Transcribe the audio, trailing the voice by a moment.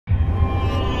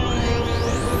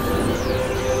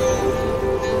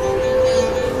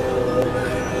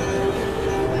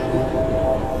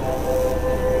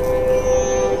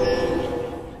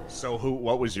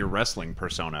what was your wrestling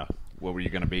persona? What were you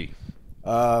going to be?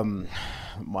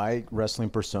 My wrestling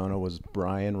persona was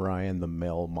Brian Ryan, the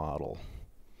male model.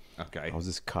 Okay. I was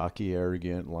this cocky,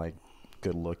 arrogant, like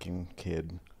good-looking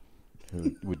kid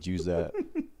who would use that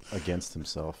against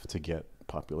himself to get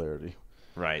popularity.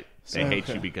 Right. They hate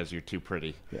you because you're too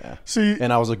pretty. Yeah. So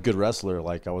and I was a good wrestler.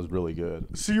 Like, I was really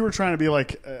good. So you were trying to be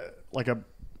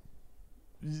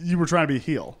you were trying to be a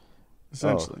heel,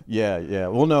 essentially. Oh, yeah.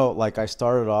 Well, no, like I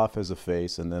started off as a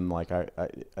face, and then like I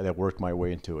worked my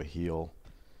way into a heel.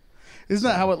 Isn't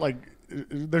that how it like?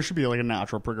 There should be like a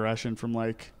natural progression from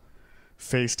like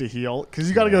face to heel, because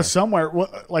you got to go somewhere.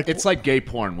 Like it's like gay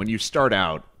porn. When you start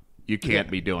out, you can't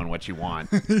be doing what you want.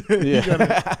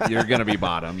 You're gonna be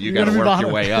bottom. You got to work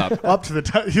your way up. Up to the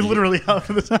top. You literally up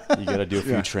to the top. You got to do a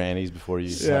few trannies before you.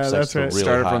 Yeah, have that's sex right. really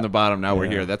Started hot. from the bottom. Now we're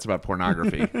here. That's about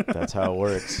pornography. That's how it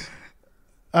works.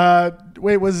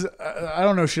 Wait, was I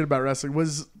don't know shit about wrestling.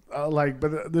 Was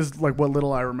but this is like what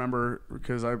little I remember,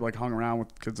 because I like hung around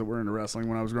with kids that were into wrestling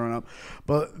when I was growing up.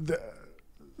 But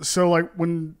so like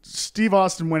when Steve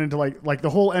Austin went into like the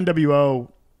whole NWO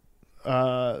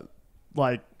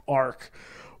like arc,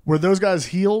 were those guys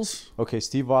heels? Okay,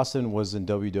 Steve Austin was in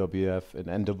WWF and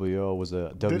NWO was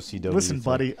a WCW. Listen,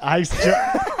 buddy, I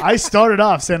started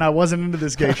off saying I wasn't into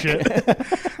this gay shit.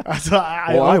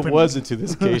 I was into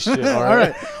this gay shit. All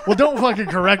right. Well, don't fucking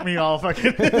correct me all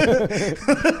fucking.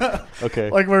 Okay.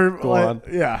 Like we're Go on.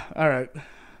 Yeah. All right.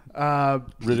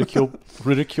 Ridicule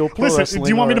pro Listen, wrestling. do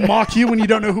you want me to mock you when you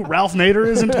don't know who Ralph Nader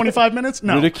is in 25 minutes?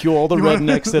 No. Ridicule all the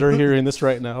rednecks that are hearing this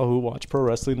right now who watch pro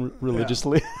wrestling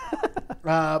religiously.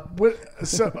 But was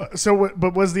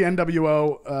the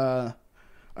NWO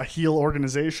a heel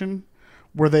organization?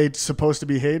 Were they supposed to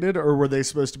be hated, or were they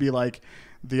supposed to be like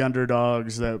the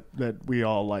underdogs that we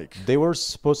all like? They were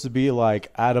supposed to be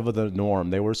like out of the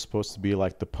norm. They were supposed to be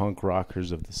like the punk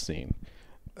rockers of the scene.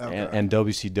 Okay. And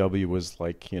WCW was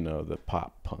like, the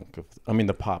pop punk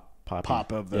the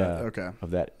pop of that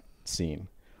of that scene.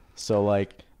 So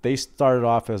like they started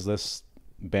off as this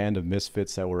band of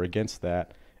misfits that were against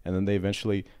that, and then they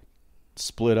eventually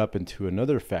split up into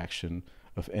another faction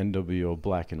of NWO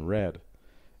Black and Red,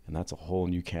 and that's a whole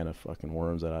new can of fucking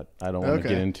worms that I don't want to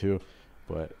get into.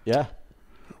 But yeah.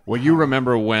 Well, you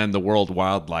remember when the World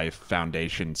Wildlife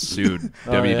Foundation sued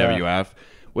WWF? Yeah.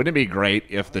 Wouldn't it be great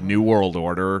if the New World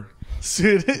Order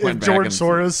sued? If George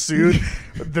Soros sued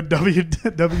the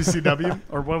WCW,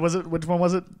 or what was it? Which one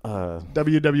was it?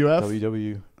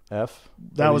 WWF.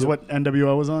 That was what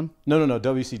NWO was on? No,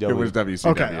 WCW. It was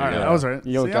WCW. Okay, all right, I was right.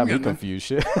 You got me confused.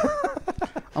 Shit.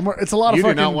 It's a lot of you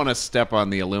fucking... do not want to step on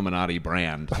the Illuminati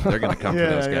brand. They're going to come for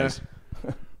those guys.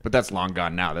 But that's long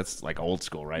gone now. That's like old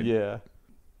school, right? Yeah,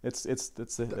 it's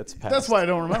past. That's why I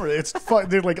don't remember it. It's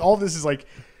like all this is like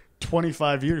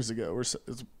 25 years ago, or so,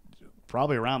 it's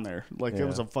probably around there. Like it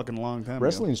was a fucking long time.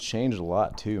 Wrestling's changed a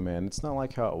lot too, man. It's not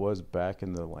like how it was back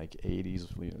in the like 80s,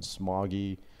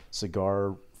 smoggy,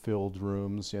 cigar-filled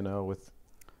rooms, with,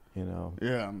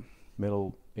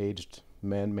 middle-aged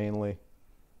men mainly,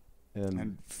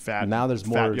 and fat. Now there's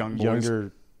more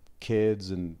younger kids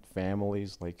and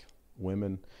families, like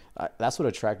women. That's what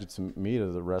attracted me to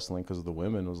the wrestling, because of the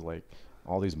women. Was like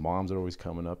all these moms are always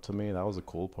coming up to me. That was a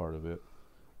cool part of it.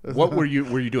 What were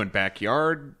you doing?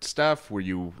 Backyard stuff? Were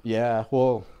you? Yeah,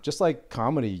 well, just like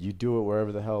comedy, you do it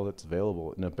wherever the hell it's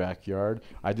available. In a backyard,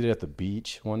 I did it at the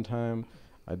beach one time.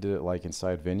 I did it like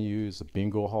inside venues, a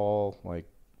bingo hall, like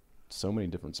so many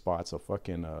different spots. A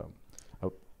fucking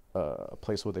a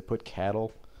place where they put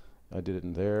cattle. I did it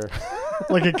in there.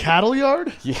 Like a cattle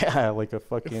yard? Yeah, like a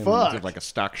fucking like a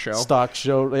stock show. Stock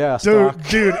show, yeah. Dude,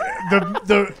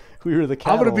 the we were the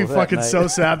cattle. I'm gonna be fucking night. so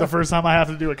sad the first time I have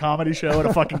to do a comedy show at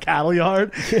a fucking cattle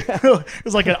yard. It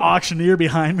was like an auctioneer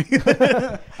behind me.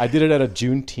 I did it at a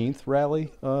Juneteenth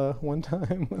rally one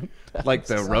time. Like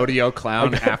the rodeo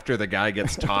clown after the guy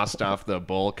gets tossed off the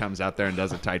bull comes out there and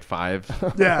does a tight five.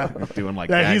 Yeah, doing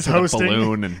like he's hosting, a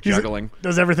balloon and juggling.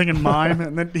 Does everything in mime,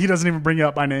 and then he doesn't even bring you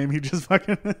up by name. He just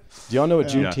fucking. Do y'all know what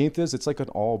Juneteenth is? It's like an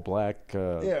all black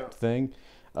thing.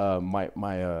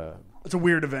 It's a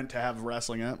weird event to have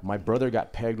wrestling at. My brother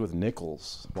got pegged with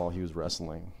nickels while he was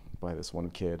wrestling by this one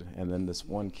kid, and then this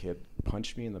one kid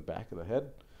punched me in the back of the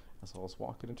head as I was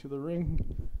walking into the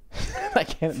ring. I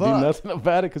can't do nothing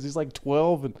about it because he's like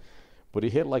 12, but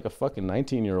he hit like a fucking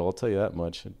 19-year-old. I'll tell you that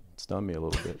much. It stunned me a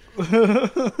little bit.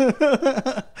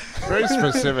 Very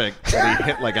specific that he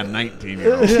hit like a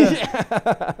 19-year-old.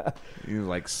 Yeah. He's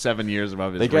like 7 years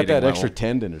above his They got rating that level. extra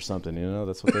tendon or something, you know?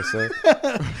 That's what they say.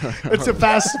 It's a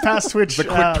fast twitch. The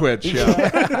quick twitch,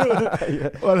 yeah.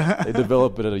 They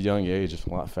develop it at a young age, a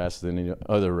lot faster than any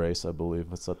other race, I believe.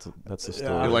 That's the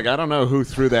story. You're like, I don't know who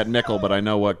threw that nickel, but I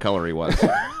know what color he was.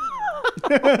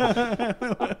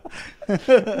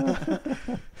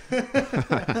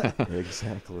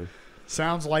 Exactly.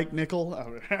 Sounds like nickel.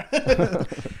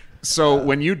 So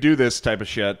when you do this type of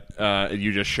shit,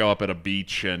 you just show up at a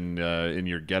beach and in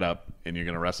your getup and you're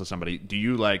gonna wrestle somebody. Do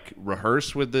you like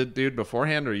rehearse with the dude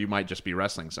beforehand, or you might just be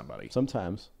wrestling somebody?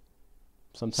 Sometimes.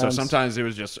 So sometimes it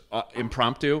was just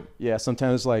impromptu. Yeah,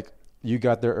 sometimes like you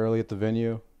got there early at the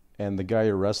venue, and the guy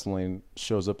you're wrestling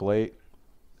shows up late,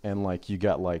 and like you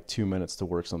got like 2 minutes to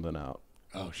work something out.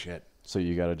 Oh shit! So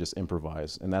you got to just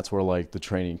improvise, and that's where like the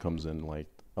training comes in. Like,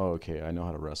 oh, okay, I know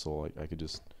how to wrestle. Like, I could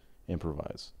just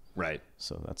improvise. Right.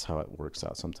 So that's how it works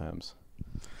out sometimes.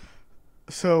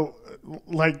 So,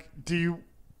 like,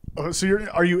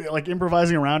 are you like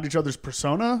improvising around each other's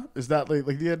persona? Is that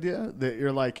like the idea that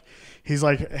you're like, he's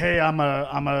like, hey, I'm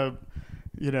a,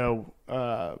 you know,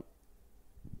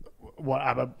 what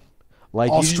I'm a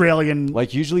like Australian,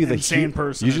 like usually the insane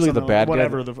person. Usually the bad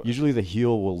whatever guy. Usually the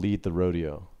heel will lead the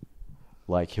rodeo.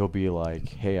 Like he'll be like,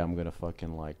 hey, I'm gonna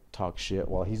fucking like talk shit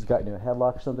while he's got you in a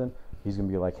headlock or something. He's gonna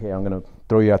be like, hey, I'm gonna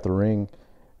throw you out the ring,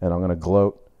 and I'm gonna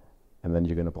gloat, and then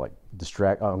you're gonna like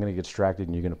I'm gonna get distracted,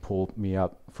 and you're gonna pull me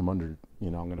out from under.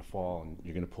 You know, I'm gonna fall, and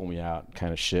you're gonna pull me out,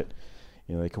 kind of shit.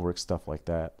 You know, they can work stuff like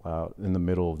that in the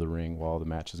middle of the ring while the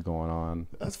match is going on.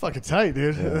 That's fucking tight,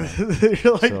 dude. Yeah.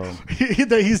 You're like,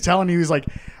 So, he's telling you, he's like,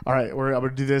 all right, I'm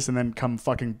gonna do this, and then come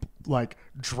fucking like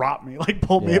drop me, like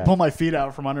pull my feet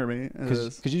out from under me.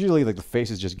 Because usually like the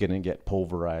face is just gonna get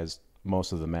pulverized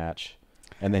most of the match.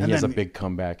 And then he has a big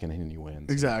comeback, and then he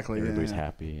wins. Exactly. Everybody's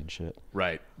happy and shit.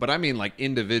 Right. But I mean, like,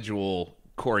 individual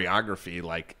choreography,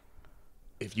 like,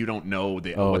 if you don't know what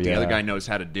the other guy knows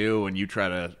how to do, and you try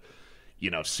to,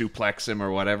 you know, suplex him or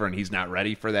whatever, and he's not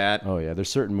ready for that. Oh, yeah. There's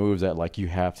certain moves that, like, you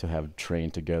have to have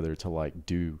trained together to, like,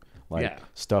 do. Like,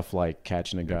 stuff like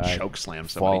catching a guy, choke slam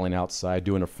somebody, falling outside,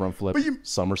 doing a front flip,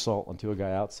 somersault onto a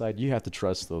guy outside. You have to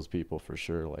trust those people for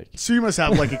sure. Like, so you must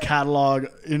have, like, a catalog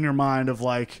in your mind of,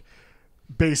 like,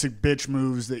 basic bitch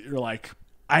moves that you're like,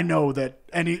 I know that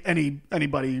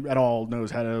anybody at all knows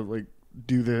how to like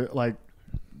do the like.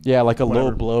 Yeah, like a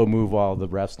low blow move while the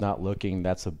ref's not looking.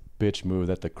 That's a bitch move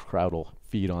that the crowd will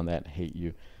feed on that and hate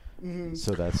you. Mm-hmm.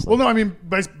 So that's well, no, I mean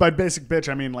by basic bitch,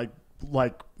 I mean like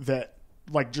that,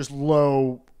 like just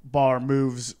low bar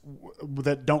moves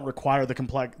that don't require that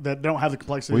don't have the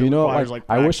complexity. Well, you know, like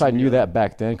I wish I knew that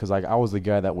back then, because like I was the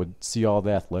guy that would see all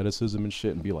the athleticism and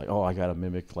shit and be like, oh, I gotta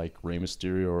mimic like Rey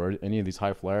Mysterio or any of these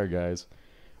high flyer guys.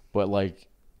 But like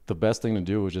the best thing to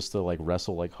do was just to like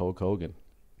wrestle like Hulk Hogan.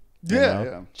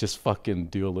 Yeah. Just fucking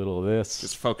do a little of this.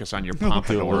 Just focus on your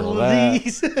pompadour. Do a little of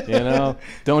that. You know,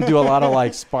 don't do a lot of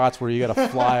like spots where you gotta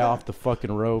fly off the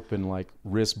fucking rope and like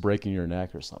risk breaking your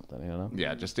neck or something. You know?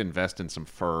 Yeah, just invest in some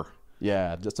fur.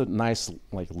 Yeah, just a nice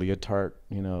like leotard,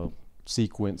 you know,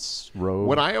 sequence robe.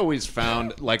 What I always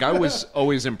found, like I was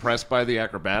always impressed by the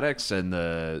acrobatics and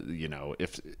the, you know,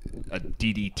 if a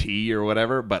DDT or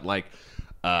whatever, but like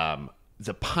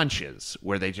the punches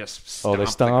where they just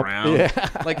stomp the ground. Yeah.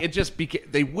 Like it just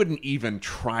they wouldn't even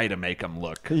try to make them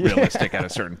look realistic at a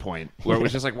certain point, where it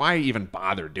was just like, why even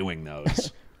bother doing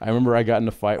those? I remember I got in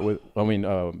a fight with,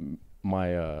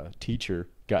 my teacher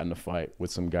got in a fight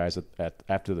with some guys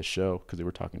after the show because they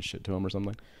were talking shit to him or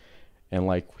something. And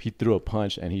like he threw a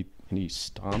punch and he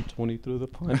stomped when he threw the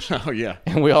punch. Oh yeah.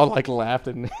 And we all like laughed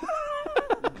and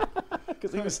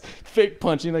because he was fake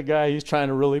punching the guy he's trying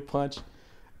to really punch.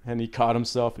 And he caught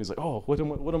himself, and he's like, "Oh, what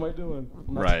am I doing?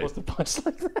 I'm not supposed to punch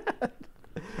like that."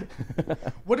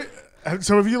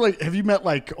 So have you met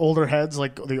like older heads,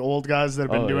 like the old guys that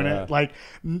have been doing it, like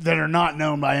that are not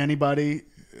known by anybody,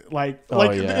 in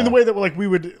the way that like we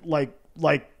would like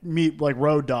meet like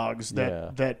road dogs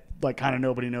that like kind of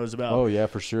nobody knows about. Oh yeah,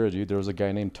 for sure, dude. There was a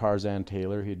guy named Tarzan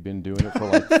Taylor. He'd been doing it for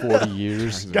like 40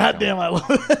 years. Goddamn, I love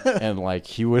it. And like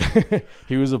he was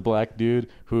a black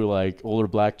dude who like older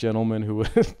black gentleman who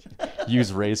would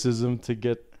use racism to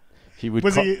get. So he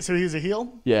was a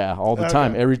heel? Yeah, all the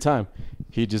time, every time.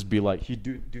 He'd just be like, he'd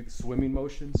do the swimming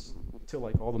motions to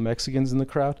like all the Mexicans in the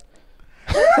crowd.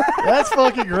 That's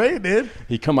fucking great, dude.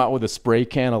 He'd come out with a spray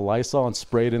can of Lysol and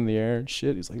spray it in the air and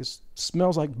shit. He's like, it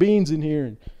smells like beans in here.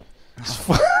 And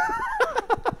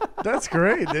that's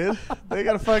great, dude. They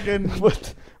got a fucking.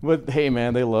 But hey,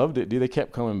 man, they loved it, dude. They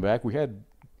kept coming back. We had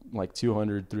like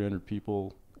 200, 300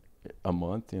 people a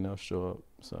month, you know, show up.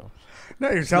 So No,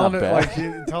 you're telling not it bad. like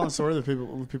you're telling a story that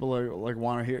people like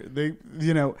want to hear. They,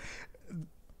 you know,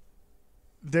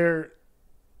 they're,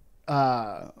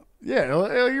 yeah,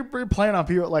 you're playing on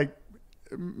people like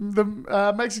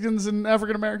the Mexicans and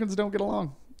African Americans don't get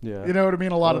along. yeah, You know what I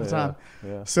mean? A lot of the time.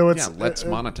 Yeah. So it's let's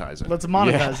monetize it. Let's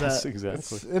monetize Yes, that.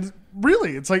 exactly. It's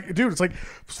really, it's like, dude, it's like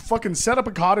fucking set up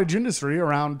a cottage industry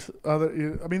around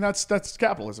other. I mean, that's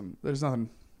capitalism. There's nothing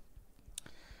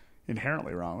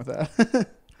inherently wrong with that.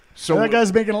 So that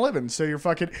guy's making a living, so you're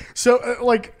fucking. So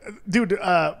like, dude,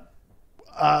 like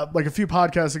a few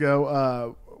podcasts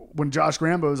ago, when Josh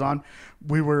Grambo was on,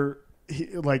 we were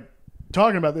like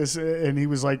talking about this, and he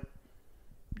was like,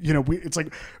 you know, it's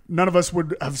like none of us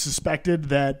would have suspected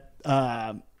that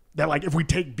that like if we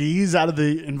take bees out of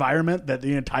the environment, that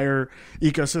the entire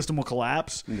ecosystem will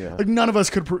collapse. Yeah. Like none of us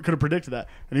could have predicted that.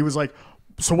 And he was like,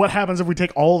 so what happens if we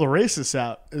take all the racists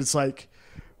out? It's like,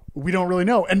 we don't really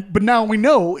know. But now we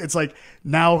know. It's like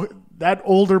now that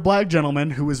older black gentleman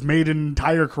who has made an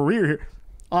entire career here,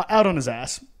 out on his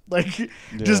ass. Like,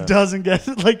 just doesn't get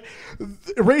it. Like,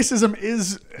 racism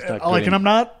is like, and I'm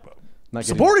not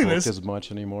supporting this as much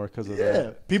anymore because of yeah,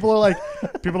 that. people are like,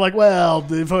 well,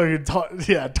 the fucking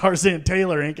Tarzan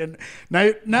Taylor Inc. And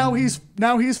now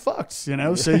he's fucked. You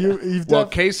know, so you've well,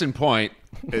 case in point,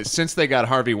 since they got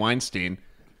Harvey Weinstein,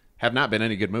 have not been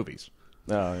any good movies.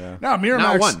 Oh yeah. No,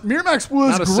 Miramax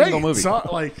was Not a great. single movie. So,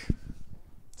 like,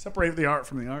 separate the art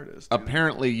from the artist.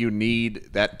 Apparently, you need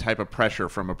that type of pressure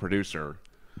from a producer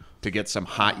to get some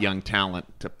hot young talent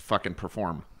to fucking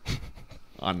perform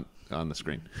on the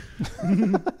screen.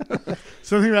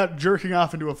 Something about jerking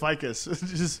off into a ficus. It's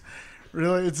just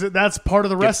really, that's part of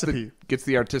the recipe. Gets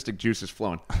the artistic juices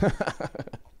flowing.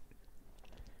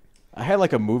 I had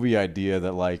like a movie idea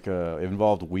that like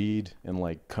involved weed and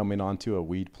like coming onto a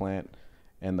weed plant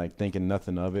and like thinking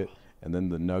nothing of it, and then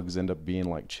the nugs end up being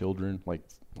like children, like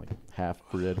half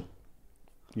bred,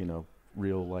 you know,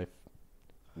 real life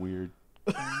weird.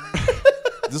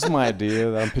 This is my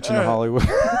idea that I'm pitching to Hollywood.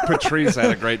 Patrice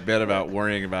had a great bit about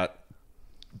worrying about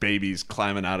babies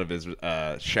climbing out of his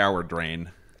shower drain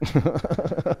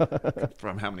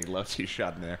from how many loves he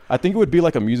shot in there. I think it would be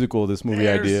like a musical. This movie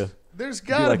idea. There's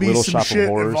got to like be Little some Shop of shit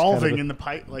Horrors evolving kind of in the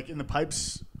pipe, like in the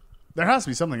pipes. There has to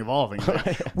be something evolving.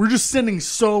 We're just sending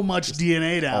so much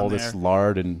DNA down all there. this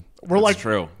lard and We're like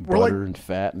true. We're like butter and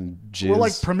fat and jizz. we're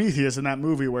like Prometheus in that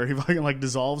movie where he fucking like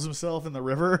dissolves himself in the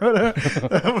river.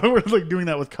 We're like doing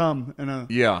that with cum in a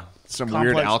Yeah, some weird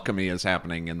complex- alchemy is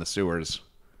happening in the sewers,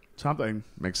 something.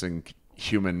 mixing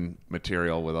human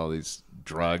material with all these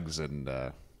drugs and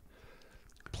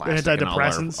plastic and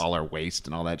Antidepressants. all our waste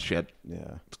and all that shit.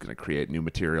 Yeah. It's going to create new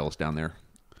materials down there.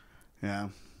 Yeah,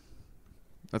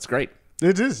 That's great.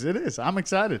 it is. It is. I'm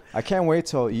excited. I can't wait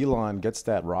till Elon gets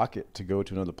that rocket to go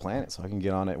to another planet so I can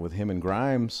get on it with him and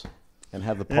Grimes and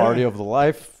have the party of the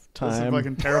lifetime. Some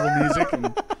fucking terrible music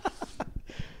and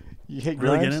You hate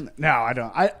really Grimes? get in. No, I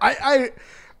don't. I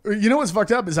you know what's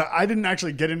fucked up is I didn't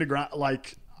actually get into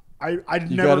like I You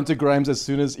never got into Grimes as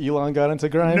soon as Elon got into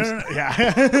Grimes? No,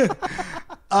 yeah.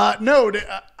 No,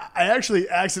 I actually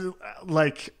accidentally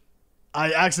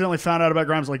found out about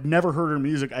Grimes. Like, never heard her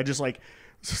music. I just like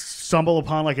stumbled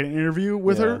upon like an interview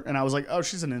with her, and I was like, "Oh,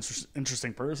 she's an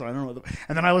interesting person." I don't know.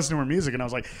 And then I listened to her music, and I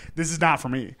was like, "This is not for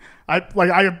me."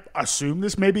 I assume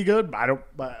this may be good, but I don't.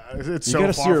 But it's You so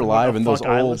gotta far see her from what live the in those fuck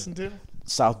I old listen to.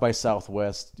 South by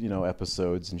Southwest, you know,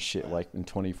 episodes and shit like in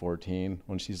 2014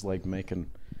 when she's like making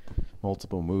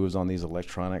multiple moves on these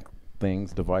electronic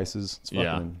devices. It's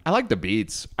fucking, I like the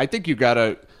beats. I think you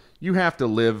have to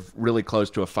live really close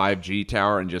to a 5G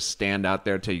tower and just stand out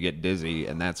there till you get dizzy,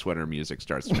 and that's when her music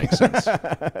starts to make sense.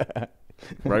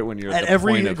 Right when you're At the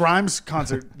every point of, Grimes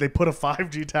concert, they put a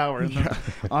 5G tower in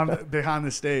behind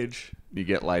the stage. you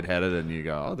get lightheaded and you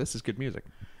go, "Oh, this is good music."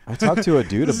 I talked to a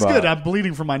dude This is about good. I'm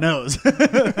bleeding from my nose.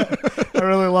 I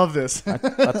really love this.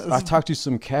 I talked to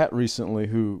some cat recently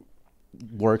who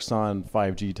works on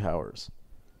 5G towers.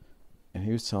 And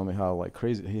he was telling me how like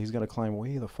crazy he's got to climb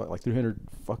way the fuck like 300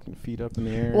 fucking feet up in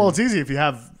the air. Well, it's easy if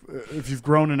you've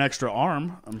grown an extra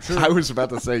arm. I'm sure. I was about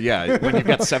to say, yeah, when you've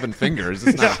got 7 fingers,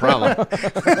 it's not a problem.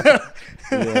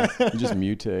 Yeah, you just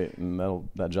mutate, and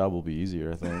that job will be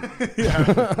easier, I think.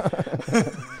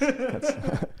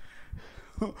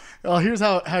 Well, here's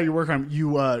how you work on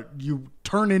you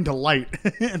turn into light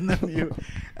and then you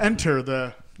enter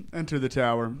the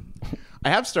tower. I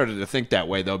have started to think that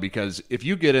way, though, because if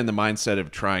you get in the mindset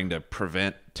of trying to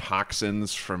prevent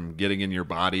toxins from getting in your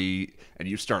body and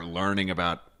you start learning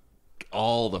about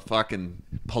all the fucking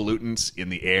pollutants in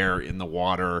the air, in the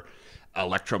water,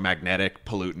 electromagnetic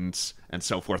pollutants and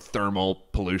so forth, thermal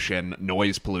pollution,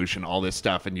 noise pollution, all this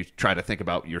stuff, and you try to think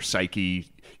about your psyche,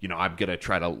 I'm going to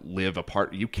try to live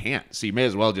apart. You can't. So you may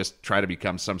as well just try to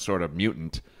become some sort of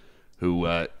mutant who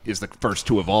is the first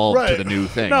to evolve to the new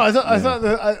thing. No, I thought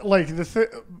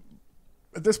that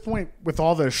at this point, with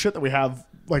all the shit that we have,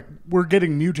 like, we're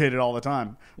getting mutated all the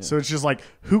time. Yeah. So it's just like,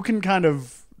 who can kind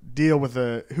of live with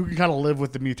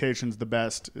the mutations the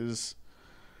best is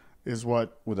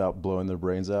what, without blowing their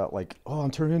brains out. Like, I'm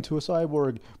turning into a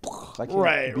cyborg. I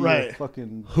can't right.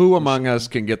 Fucking. Who among us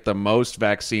can get the most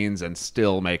vaccines and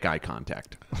still make eye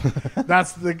contact?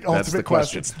 That's the ultimate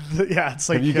question. It's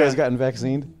like, have you guys gotten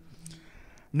vaccinated?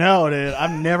 No, dude.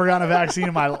 I've never gotten a vaccine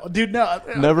in my life. Dude, no.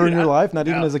 Never in your life? Not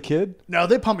even as a kid? No,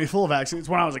 they pumped me full of vaccines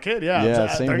when I was a kid, yeah.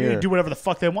 Yeah, same they're here. going to do whatever the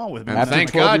fuck they want with me. And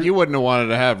thank God you wouldn't have wanted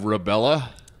to have rubella.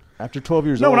 After 12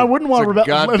 years old. No, and I wouldn't want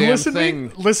rebel. Listen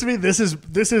to me. This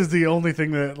is the only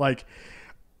thing that, like,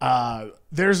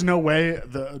 there's no way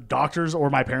the doctors or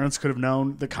my parents could have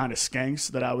known the kind of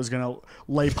skanks that I was going to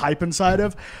lay pipe inside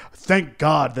of. Thank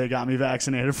God they got me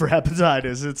vaccinated for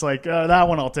hepatitis. It's like, that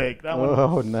one I'll take. That one.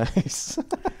 Oh, nice.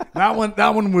 that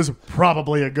one was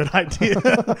probably a good idea.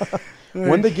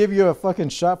 When they give you a fucking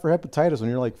shot for hepatitis when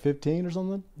you're like 15 or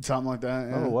something? Something like that,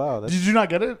 yeah. Oh, wow. Did you not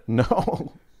get it?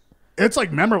 No. It's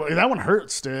like memorable. That one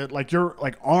hurts, dude. Like your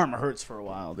arm hurts for a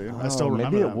while, dude. I still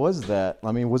remember. Maybe it was that.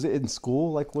 I mean, was it in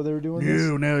school like where they were doing this?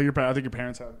 No. I think your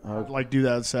parents had do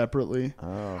that separately.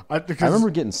 Oh. I remember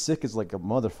getting sick as like a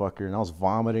motherfucker, and I was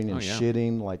vomiting and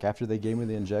shitting like after they gave me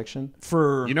the injection.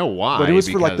 You know why? But it was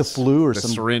for like the flu or the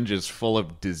something. The syringe is full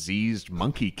of diseased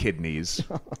monkey kidneys,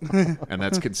 and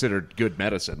that's considered good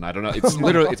medicine. I don't know. It's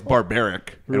literally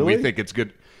barbaric, really? And we think it's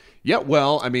good. Yeah,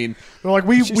 well, I mean, like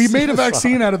we made a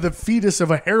vaccine out of the fetus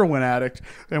of a heroin addict,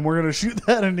 and we're gonna shoot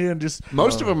that in and just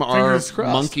most of them are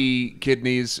monkey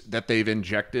kidneys that they've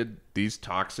injected these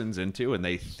toxins into, and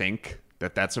they think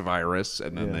that that's a virus,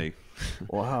 and then they.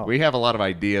 Wow. We have a lot of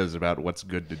ideas about what's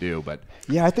good to do, but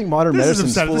yeah, I think modern medicine.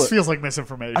 This feels like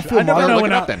misinformation. I never know. Look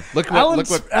it up then. Look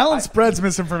what Alan spreads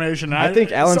misinformation. I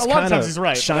think Alan's kind of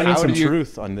right. shining some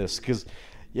truth on this because.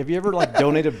 Have you ever like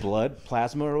donated blood,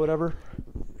 plasma, or whatever?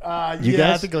 I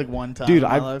think like one time. Dude,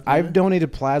 I've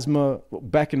donated plasma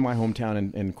back in my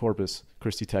hometown in Corpus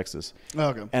Christi, Texas. Oh,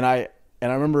 okay. And I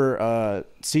remember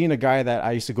seeing a guy that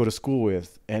I used to go to school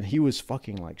with, and he was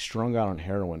fucking like strung out on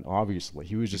heroin. Obviously,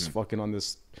 he was just fucking on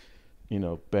this,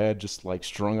 bed, just like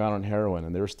strung out on heroin,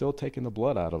 and they were still taking the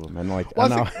blood out of him. And like,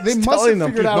 well, I think they must have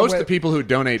figured out most of the people who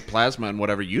donate plasma and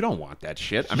whatever, you don't want that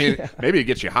shit. I mean, maybe it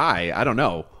gets you high. I don't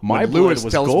know. My blood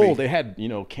was gold. It had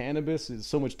cannabis, there's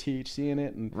so much THC in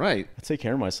it, and right. I take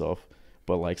care of myself.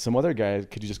 But like some other guy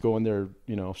could just go in there,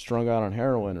 strung out on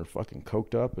heroin or fucking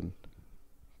coked up, and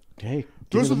hey,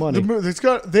 give me the money.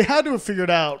 They had to have figured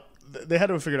out. They had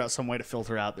to have figured out some way to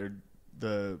filter out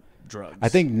the drugs. I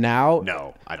think now.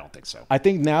 No, I don't think so. I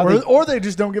think now, or they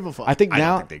just don't give a fuck. I think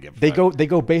now I don't think they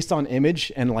go based on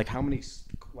image and like how many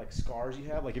like scars you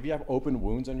have. Like if you have open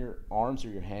wounds on your arms or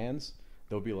your hands,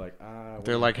 they'll be like,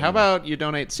 they're like, how about you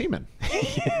donate semen?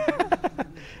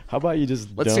 How about you just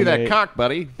let's see that cock,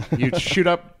 buddy? You shoot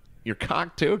up your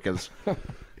cock too, because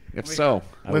if so,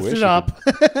 lift it up.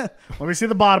 Let me see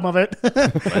the bottom of it.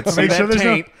 Let's make sure there's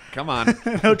no. Come on,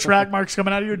 no track marks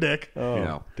coming out of your dick.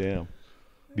 Oh, damn.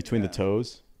 Between the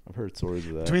toes? I've heard stories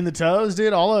of that. Between the toes,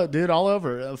 dude, all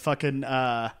over. Fucking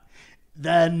the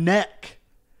neck.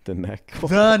 The neck.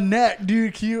 The neck,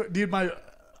 dude.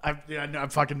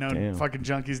 I've fucking known fucking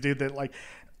junkies, dude, that like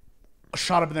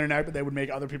shot up in their neck, but they would make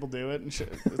other people do it and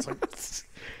shit. It's like,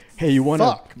 hey, you want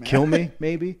to kill me?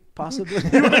 Maybe, possibly.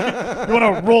 You want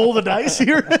to roll the dice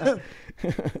here?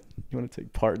 You want to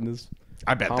take part in this?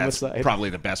 I bet homicide? That's probably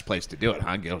the best place to do it,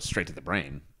 huh? Go straight to the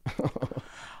brain.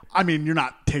 I mean, you're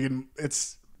not taking.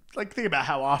 It's like, think about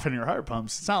how often your heart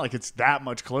pumps. It's not like it's that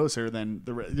much closer than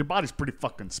your body's pretty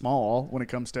fucking small when it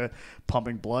comes to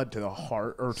pumping blood to the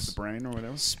heart or to the brain or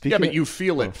whatever. But you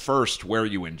feel it first where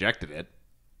you injected it.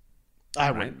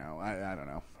 I wouldn't know. I don't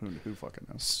know. Who fucking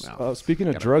knows? No. Speaking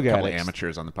of drug addicts, a couple of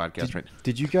amateurs on the podcast, right?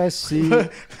 Did you guys see?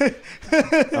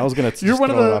 I was gonna. You're one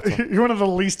of the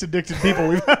least addicted people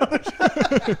we've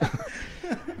had.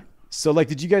 So, like,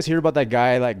 did you guys hear about that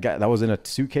guy that was in a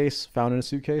suitcase, found in a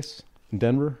suitcase in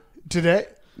Denver today?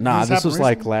 Nah, this was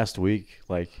like last week.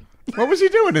 Like, what was he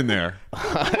doing in there?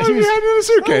 What was he having in a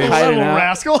suitcase? Little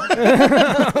rascal. What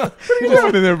are you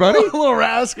doing in there, buddy? Little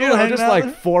rascal. Just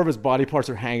like 4 of his body parts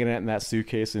are hanging out in that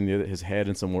suitcase, and his head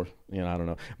and some more. I don't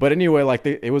know. But anyway, like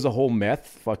it was a whole meth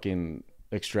fucking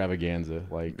extravaganza.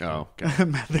 Like, Oh, okay.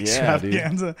 Meth yeah, dude.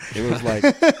 extravaganza. It was like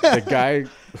the guy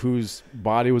whose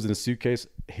body was in a suitcase,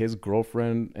 his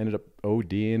girlfriend ended up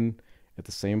ODing at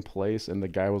the same place, and the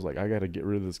guy was like, I gotta get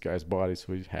rid of this guy's body,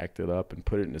 so he hacked it up and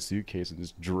put it in a suitcase and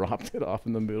just dropped it off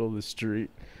in the middle of the street.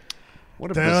 What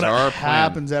a Dude, bizarre it plan.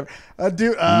 happens every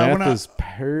dude. Meth is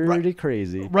pretty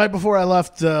crazy. Right before I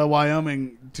left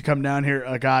Wyoming to come down here,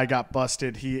 a guy got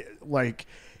busted. He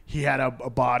had a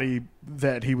body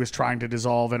that he was trying to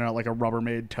dissolve in a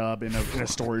Rubbermaid tub in a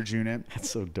storage unit.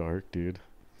 That's so dark, dude.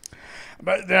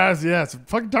 But yeah, it's a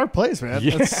fucking dark place, man.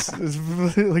 Yeah. It's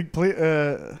like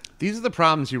These are the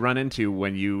problems you run into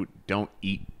when you don't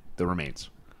eat the remains.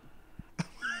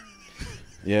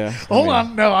 Yeah. hold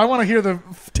on, no, I want to hear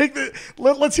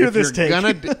let's hear this take.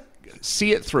 You're gonna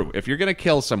see it through. If you're gonna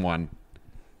kill someone,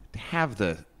 have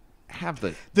the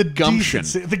gumption.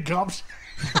 Decency, the gumption.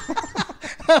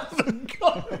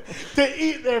 To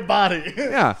eat their body.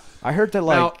 Yeah. I heard that,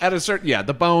 like, Now, at a certain,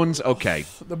 the bones, okay.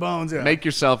 The bones, yeah. Make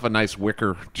yourself a nice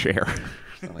wicker chair.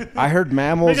 I heard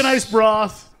mammals. Make a nice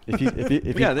broth. If you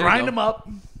Yeah, there you Grind go. them up.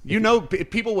 You know,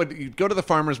 people would you go to the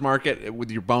farmer's market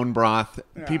with your bone broth.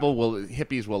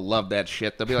 Hippies will love that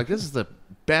shit. They'll be like, "This is the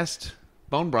best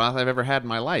bone broth I've ever had in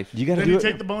my life." you gotta Then do you it.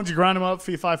 take the bones, you grind them up,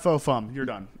 fee fi fo fum. You're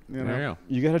done. You know? There you go.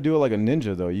 You gotta do it like a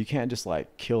ninja, though. You can't just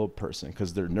like kill a person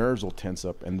because their nerves will tense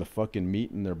up and the fucking meat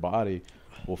in their body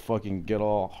will fucking get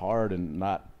all hard and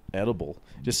not edible.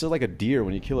 Just so like a deer,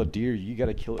 when you kill a deer, you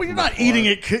gotta kill it. But you're from not afar. eating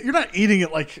it. You're not eating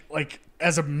it like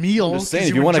as a meal. I'm just saying, 'cause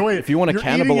if you want enjoy to, it. if you want to You're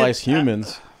eating cannibalize it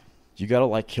humans, you gotta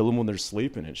like kill them when they're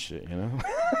sleeping and shit. You know,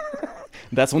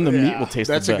 that's when the meat will taste.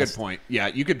 That's the a good best. point. Yeah,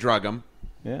 you could drug them.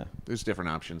 Yeah, There's different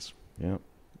options. yeah. You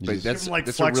But just, that's Give 'em, like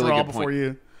that's a flex really raw good before point.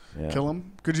 you yeah. kill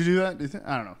them. Could you do that? Do you think?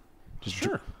 I don't know.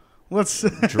 Sure. Let's.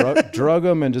 drug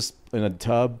them and just in a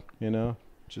tub. You know,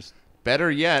 just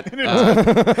Better yet,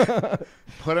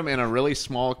 put them in a really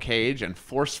small cage and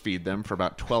force feed them for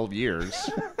about 12 years,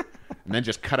 and then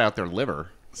just cut out their liver.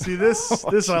 See this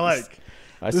I like.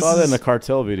 I This saw that in is- a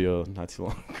cartel video not too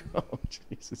long ago.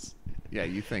 Jesus. Yeah,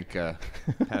 you think pate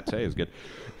is good.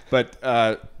 But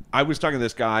I was talking to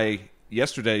this guy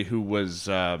yesterday who was,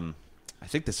 I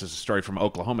think this is a story from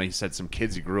Oklahoma. He said some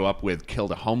kids he grew up with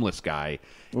killed a homeless guy.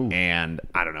 And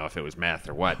I don't know if it was meth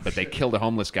or what, but they killed a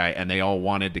homeless guy, and they all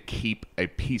wanted to keep a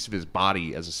piece of his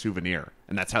body as a souvenir.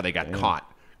 And that's how they got caught,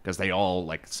 because they all,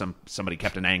 like, somebody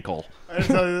kept an ankle.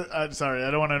 I'm sorry,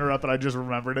 I don't want to interrupt, but I just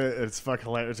remembered it. It's fucking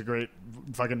hilarious. It's a great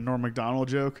fucking Norm Macdonald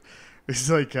joke. It's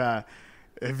like,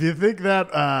 if you think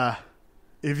that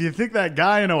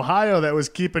guy in Ohio that was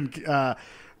keeping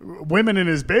women in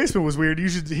his basement was weird, you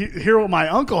should hear what my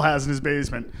uncle has in his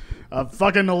basement. A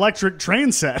fucking electric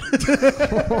train set.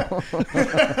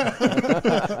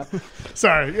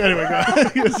 Sorry. Anyway, go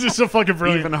ahead. It's just so fucking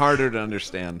brilliant. Even harder to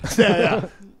understand. Yeah.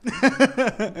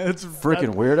 It's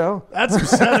Freaking weirdo. That's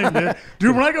upsetting, dude.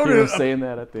 Dude, when I go He was to saying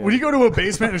that at the when end. you go to a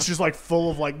basement and it's just like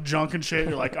full of like junk and shit,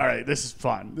 you're like, all right, this is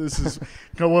fun. This is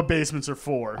what basements are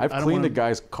for. I've I don't cleaned wanna- the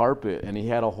guy's carpet, and he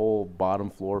had a whole bottom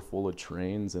floor full of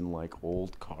trains and like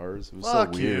old cars. It was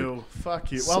Fuck so weird. you.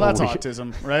 Fuck you. So Well, that's weird.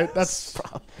 autism, right? That's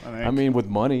I mean, with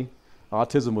money,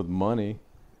 autism with money.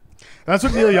 that's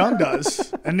what Neil Young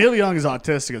does. And Neil Young is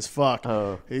autistic as fuck.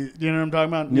 Oh. You know what I'm talking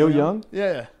about? Neil Young?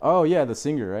 Yeah. Oh yeah, the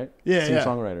singer, right? Yeah, yeah.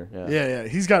 Singer-songwriter. Yeah. Yeah.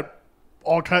 He's got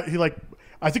all kind.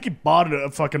 I think he bought a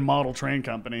fucking model train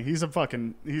company. He's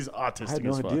autistic I had no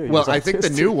as fuck. idea. He Well, was I think the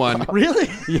autistic. new one. Really?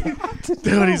 Yeah.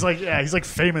 Dude, he's like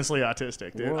famously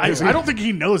autistic, dude. Whoa. I don't think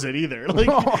he knows it either. Like,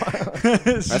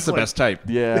 That's the best type.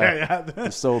 Yeah. Yeah.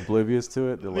 They're so oblivious to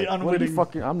it. They're like, what are you unwitting-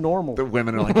 fucking? I'm normal. The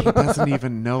women are like, he doesn't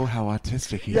even know how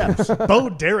autistic he Yeah, is. Bo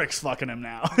Derek's fucking him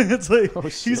now. It's like Oh,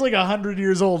 shit. he's like 100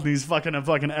 years old and he's fucking a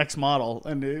fucking ex model,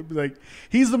 and like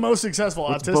he's the most successful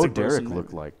What's autistic Bo Derek person.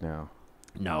 look like now?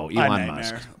 No, A Elon nightmare.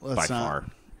 Musk Let's by not. far.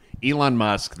 Elon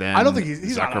Musk, then I don't think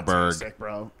he's not Zuckerberg. autistic,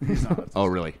 bro. He's not. Oh,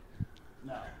 really?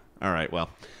 No. All right. Well,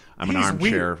 I'm an He's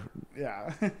armchair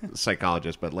Yeah.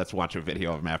 psychologist, but let's watch a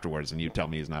video of him afterwards, and you tell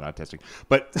me he's not autistic.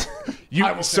 But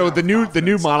I will say so that the with new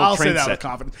confidence. model I'll say train that with set.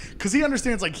 confidence because he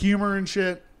understands like humor and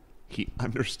shit. He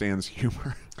understands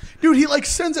humor. Dude, he like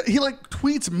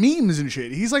tweets memes and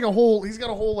shit. He's got a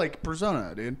whole like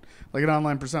persona, dude. Like an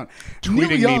online persona. Neil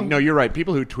Tweeting Young, meme. No, you're right.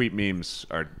 People who tweet memes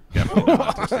are definitely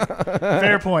not autistic.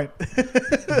 fair point.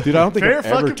 Dude, I don't think Fair I've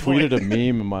ever fucking tweeted point. a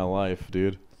meme in my life,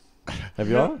 dude. Have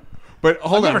y'all? But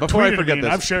hold I've on, never before I tweeted a forget meme.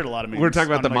 this, I've shared a lot of memes. we're talking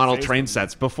about on, the like, model Facebook. train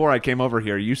sets. Before I came over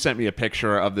here, you sent me a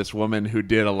picture of this woman who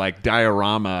did a like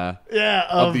diorama Yeah,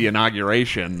 of the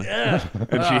inauguration, yeah.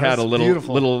 and she had it's a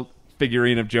beautiful. little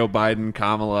figurine of Joe Biden,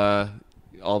 Kamala,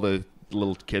 all the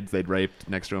little kids they'd raped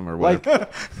next to him or what?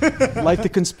 Like the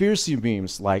conspiracy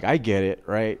memes. Like, I get it,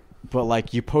 right? But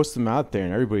like, you post them out there,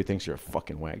 and everybody thinks you're a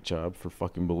fucking whack job for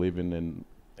fucking believing in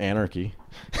anarchy.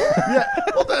 Yeah.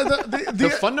 Well,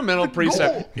 The fundamental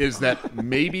precept is that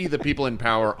maybe the people in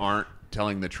power aren't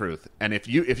telling the truth. And if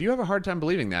you have a hard time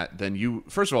believing that, then you,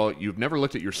 first of all, you've never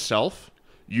looked at yourself.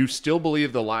 You still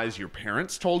believe the lies your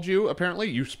parents told you, apparently.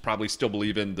 You probably still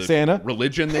believe in the Santa?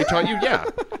 religion they taught you. Yeah.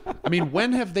 I mean,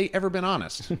 when have they ever been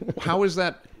honest? How is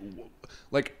that?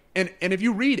 Like, and if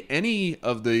you read any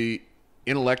of the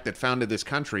intellect that founded this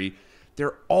country,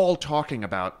 they're all talking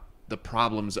about the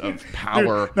problems of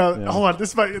power. Dude, no, hold on.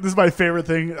 This is my favorite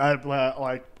thing.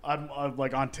 I'm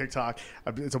like on TikTok.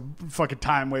 It's a fucking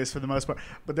time waste for the most part.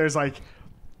 But there's like,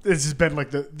 this has been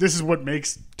like this is what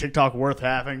makes TikTok worth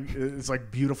having. It's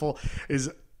like beautiful.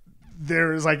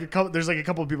 There's like a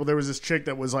couple of people. There was this chick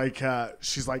that was like,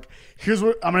 she's like, here's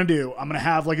what I'm gonna do. I'm gonna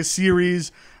have like a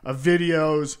series of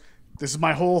videos. This is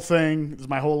my whole thing. This is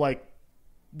my whole like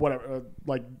whatever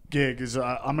like gig is.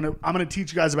 I'm gonna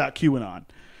teach you guys about QAnon.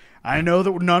 I know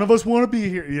that none of us want to be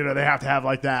here. You know, they have to have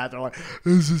like that. They're like,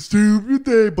 this is a stupid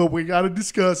thing, but we got to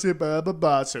discuss it, blah, blah,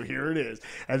 blah. So here it is.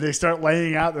 And they start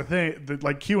laying out the thing,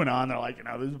 like QAnon. They're like, you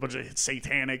know, there's a bunch of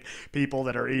satanic people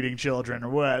that are eating children or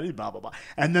what, blah, blah, blah.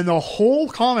 And then the whole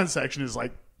comment section is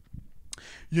like,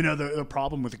 you know, the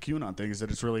problem with the QAnon thing is that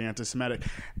it's really anti-Semitic.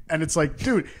 And it's like,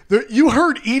 dude, you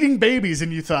heard eating babies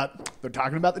and you thought, they're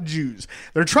talking about the Jews.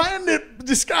 They're trying to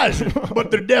disguise it, but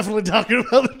they're definitely talking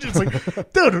about the Jews.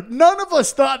 Like, dude, none of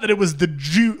us thought that it was the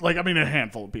Jew. Like, I mean, a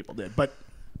handful of people did, but...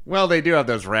 Well, they do have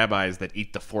those rabbis that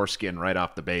eat the foreskin right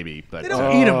off the baby. But they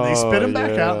don't eat them. They spit them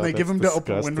back out, and they give them to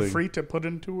disgusting. Oprah Winfrey to put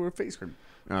into her face cream.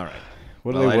 All right.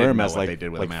 What do they wear them as? Like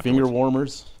finger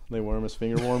warmers? They wear them as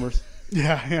finger warmers?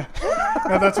 Yeah.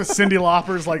 No, that's what Cyndi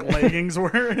Lauper's like leggings were.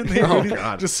 And they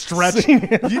God. Just stretching.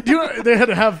 They had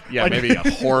to have maybe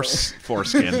a horse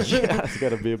foreskin. Yeah, it's got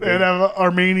to be a big... They'd have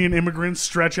Armenian immigrants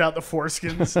stretch out the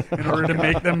foreskins in order to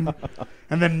make them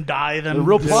and then dye them. They're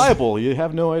real pliable. You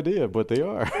have no idea, but they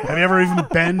are. Have you ever even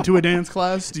been to a dance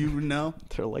class? Do you know?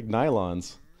 They're like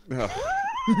nylons.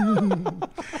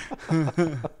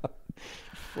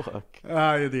 Fuck. The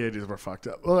 80s were fucked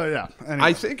up. Well, yeah. Anyway.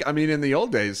 I think, I mean, in the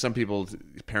old days, some people's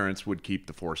parents would keep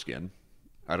the foreskin.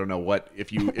 I don't know what,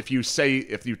 if you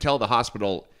tell the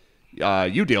hospital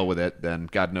you deal with it, then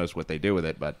God knows what they do with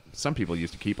it. But some people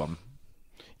used to keep them.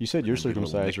 You said you're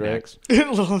circumcised, right?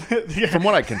 Yeah. From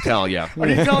what I can tell, yeah. Are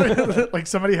you telling me that, like,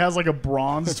 somebody has like a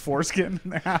bronzed foreskin in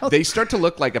their house? They start to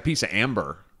look like a piece of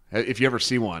amber. If you ever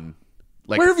see one.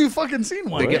 Like, where have you fucking seen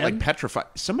one? They get like petrified.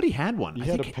 Somebody had one. You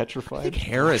had a petrified? I think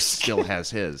Harris still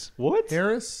has his. What?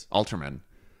 Harris? Alterman.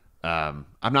 I'm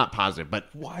not positive, but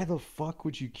why the fuck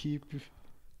would you keep...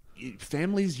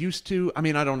 Families used to... I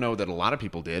mean, I don't know that a lot of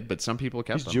people did, but some people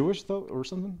kept them. He's Jewish, though, or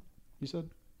something? You said?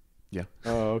 Yeah.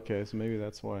 Oh, okay. So maybe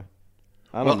that's why.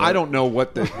 I don't know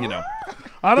what the... You know...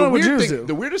 I don't know what Jews do.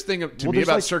 The weirdest thing to me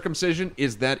about circumcision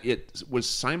is that it was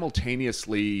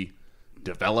simultaneously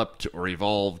developed or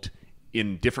evolved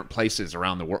in different places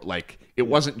around the world. Like, it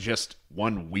wasn't just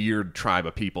one weird tribe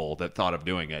of people that thought of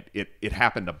doing it. It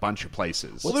happened a bunch of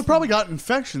places. Well, they probably got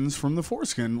infections from the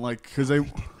foreskin, like, because they...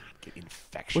 Get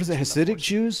infections. What is it, Hasidic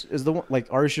Jews? Is the one,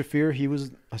 like, Ari Shafir, he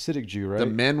was a Hasidic Jew, right? The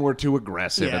men were too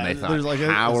aggressive, and they thought,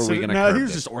 how are we going to No, curb he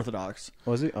was this? just Orthodox.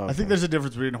 Was he? Oh, okay. I think there's a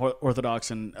difference between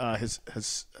Orthodox and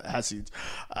Hasids.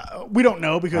 We don't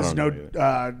know because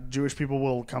Jewish people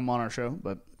will come on our show,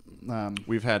 but...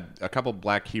 We've had a couple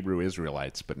black Hebrew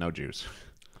Israelites, but no Jews.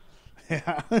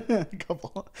 Yeah, a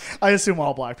couple. I assume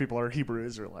all black people are Hebrew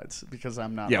Israelites because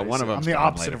I'm not. Yeah, racist. one of them's I'm the gone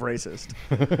opposite later. of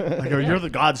racist. Like, you're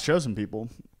the God's chosen people.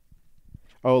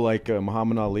 Oh, like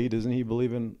Muhammad Ali, didn't he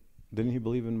believe in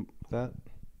that?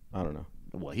 I don't know.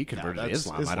 Well, he converted to that's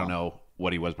Islam. I don't know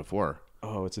what he was before.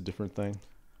 Oh, it's a different thing.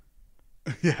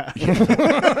 Yeah.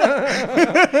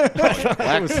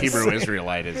 Black Hebrew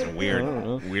Israelite is a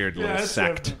weird little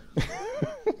sect.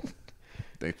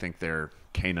 They think they're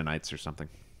Canaanites or something.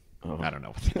 Oh. I don't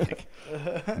know what they think.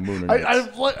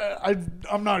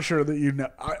 I'm not sure that you know.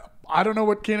 I don't know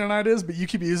what Canaanite is, but you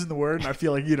keep using the word, and I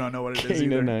feel like you don't know what it is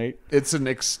either. Canaanite. It's an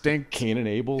extinct Cain and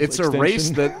Abel. It's extension. a race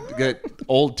that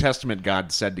Old Testament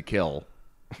God said to kill.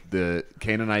 The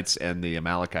Canaanites and the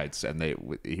Amalekites, and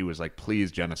he was like,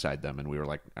 please genocide them. And we were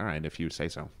like, all right, if you say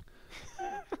so.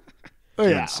 Oh,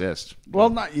 yeah. Insist. Well,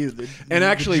 not you. And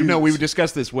actually, no, we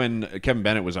discussed this when Kevin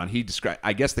Bennett was on. He described,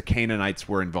 I guess the Canaanites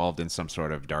were involved in some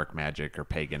sort of dark magic or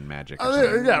pagan magic. Or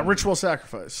something. Yeah, ritual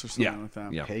sacrifice or something like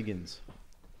that. Yeah. Pagans.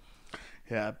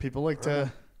 Yeah, people like to...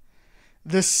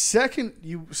 The second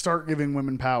you start giving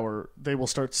women power, they will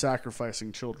start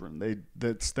sacrificing children.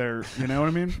 That's their, you know what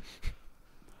I mean?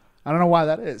 I don't know why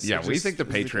that is. Yeah, we think the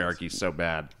patriarchy is so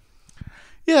bad.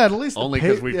 Yeah, at least only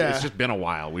because it's just been a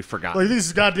while. We've forgotten. Like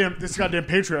this goddamn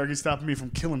patriarchy stopping me from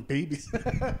killing babies.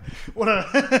 What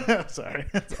a sorry,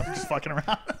 I'm just fucking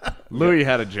around. Louis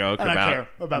had a joke about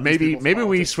maybe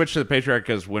we switched to the patriarchy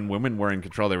because when women were in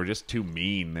control, they were just too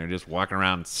mean. They were just walking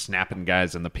around snapping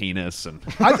guys in the penis, and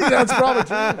I think that's probably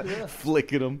true. Yeah.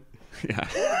 Flicking them.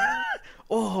 Yeah.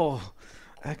 Oh,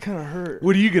 that kind of hurt.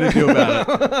 What are you gonna do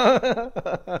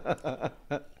about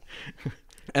it?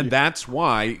 And that's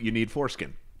why you need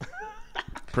foreskin.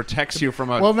 Protects you from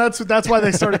a... Well, that's why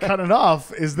they started cutting it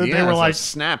off, is that they were like...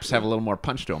 snaps have a little more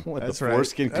punch to them. What, the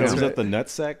foreskin covers up the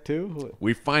nutsack, too?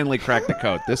 We finally cracked the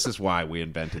code. This is why we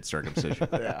invented circumcision.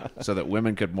 Yeah. So that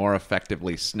women could more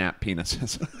effectively snap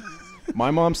penises. My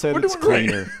mom said it's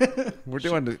cleaner. We're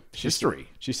doing the history.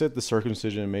 She said the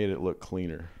circumcision made it look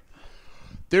cleaner.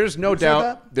 There's no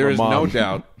doubt. There is no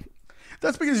doubt.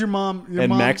 That's because your mom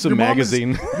and Maxim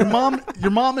magazine.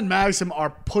 Your mom and Maxim are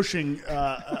pushing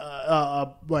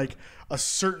like a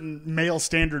certain male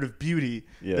standard of beauty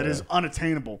that is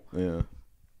unattainable. Yeah.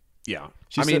 Yeah.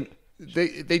 I mean,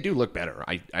 they do look better.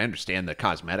 I understand the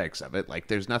cosmetics of it. Like,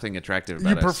 there's nothing attractive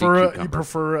about a sea cucumber. You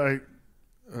prefer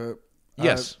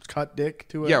yes, cut dick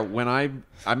to it? Yeah, when I'm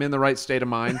in the right state of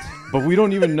mind. But we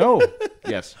don't even know.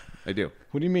 Yes, I do.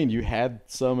 What do you mean? You had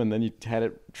some and then you had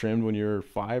it trimmed when you were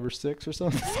 5 or 6 or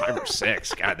something? 5 or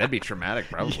 6? God, that'd be traumatic,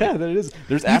 probably. Yeah, that is.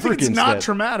 There's Africans it's not that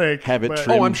traumatic. Have it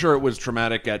trimmed. Oh, I'm sure it was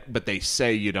traumatic, but they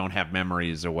say you don't have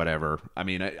memories or whatever. I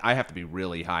mean, I have to be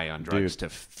really high on drugs to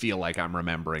feel like I'm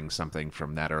remembering something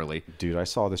from that early. Dude, I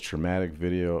saw this traumatic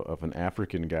video of an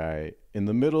African guy in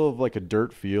the middle of like a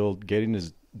dirt field getting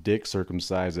his dick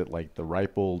circumcised at like the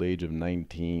ripe old age of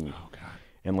 19. Oh, God.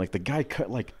 And like the guy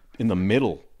cut like in the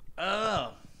middle.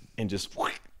 Oh. And just,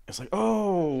 it's like,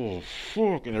 oh,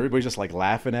 fuck. And everybody's just like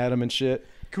laughing at him and shit.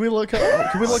 Can we look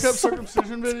up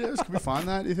circumcision videos? Can we find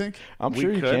that, you think? I'm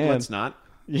sure you can. Let's not.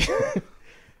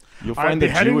 You'll find the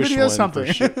Jewish video one.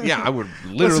 Something. Yeah, I would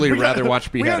literally rather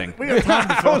watch beheading. We got time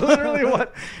to film. Literally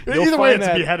what? Either way, it's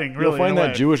beheading. Really, you'll find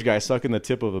that Jewish guy sucking the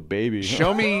tip of a baby.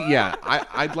 Show me, yeah.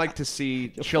 I'd like to see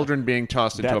children being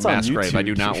tossed into a mass grave. I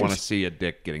do not want to see a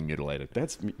dick getting mutilated.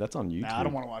 That's on YouTube. Nah, I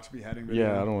don't want to watch beheading video.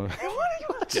 Yeah, I don't want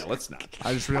to. Yeah, let's not.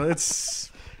 I just really, it's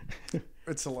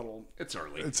a little. It's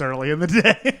early. It's early in the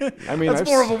day. I mean, that's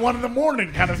more of a 1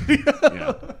 a.m. kind of video.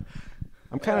 Yeah.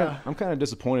 I'm kind of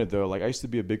disappointed though. Like I used to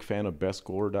be a big fan of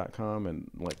bestgore.com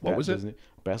and like what was Disney, it?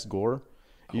 Best Gore.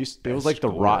 It was like the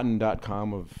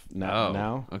rotten.com of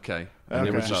now. Okay. And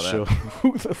it would just show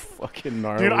who the fucking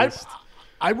gnarliest. Dude,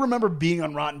 I remember being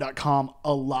on rotten.com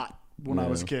a lot when I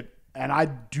was a kid. And I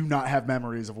do not have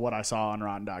memories of what I saw on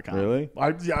rotten.com. Really?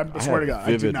 I swear to God.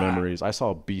 Vivid memories. I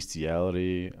saw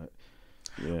bestiality.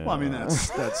 Yeah. Well, I mean, that's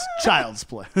child's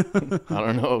play. I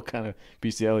don't know what kind of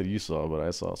bestiality you saw, but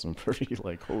I saw some pretty,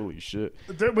 like, holy shit.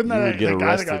 Wasn't that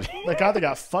that guy that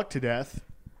got fucked to death?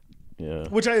 Yeah.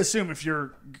 Which I assume if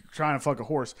you're trying to fuck a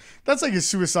horse, that's like a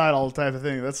suicidal type of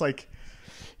thing. That's like...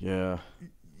 Yeah.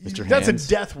 Mr. That's Hands. a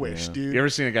death wish, dude. You ever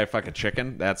seen a guy fuck a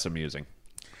chicken? That's amusing.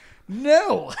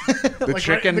 No. The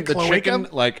chicken,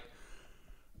 like...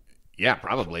 Yeah,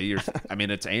 probably. I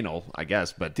mean, it's anal, I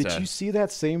guess, but... Did you see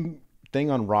that same... thing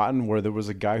on Rotten where there was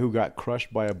a guy who got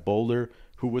crushed by a boulder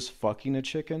who was fucking a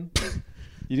chicken?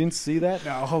 You didn't see that?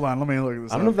 No, hold on. Let me look at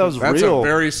this. I don't know if that was That's real. That's a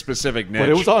very specific niche. But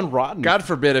it was on Rotten. God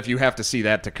forbid if you have to see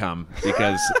that to come,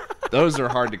 because those are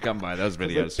hard to come by, those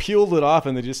videos. They peeled it off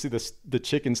and they just see the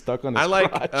chicken stuck on his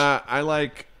crotch. I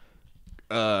like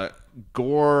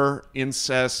gore,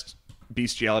 incest,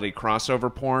 bestiality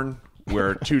crossover porn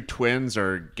where two twins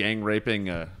are gang raping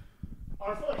a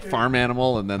farm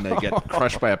animal and then they get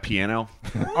crushed by a piano.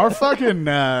 Our fucking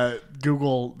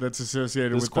Google that's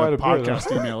associated with the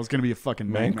podcast email is going to be a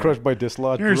fucking man nightmare. Crushed by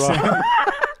dislodged rock.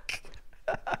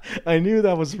 I knew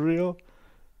that was real.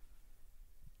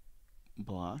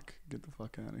 Block. Get the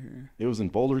fuck out of here. It was in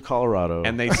Boulder, Colorado.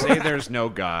 And they say there's no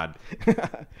God.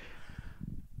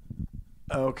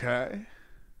 Okay.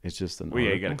 It's just an Well,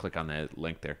 yeah, you got to click on the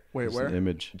link there. Wait, it's where? an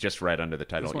image. Just right under the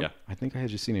title, yeah. I think I had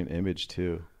just seen an image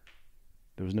too.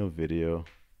 There was no video.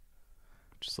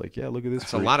 Just like, yeah, look at this.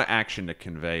 It's a lot of action to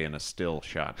convey in a still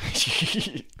shot.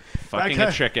 Fucking Okay.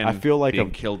 a chicken, I feel like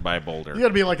being killed by a boulder. You got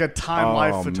to be like a time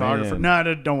life photographer. Man.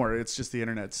 No, don't worry. It's just the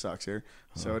internet sucks here.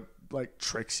 So it like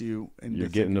tricks you. Into You're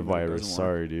getting the thinking that it virus. doesn't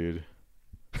Sorry, dude.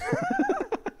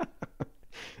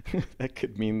 That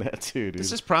could mean that too, dude.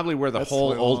 This is probably where the That's whole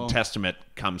little- Old Testament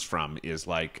comes from, is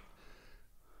like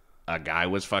a guy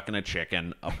was fucking a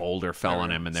chicken, a boulder fell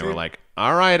on him, and they were like,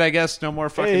 all right, I guess no more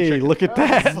fucking Hey, chicken. look at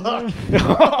that. Fuck.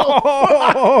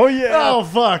 Oh, yeah. Oh,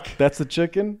 fuck. That's a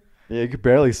chicken? Yeah, you could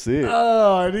barely see it.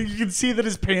 Oh, I think you can see that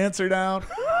his pants are down.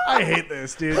 I hate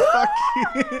this, dude. Fuck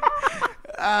you.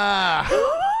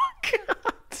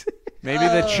 Maybe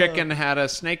the chicken had a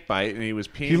snake bite and he was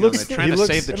peeing looks- on it, trying he to looks-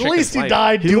 save the At chicken's least he life.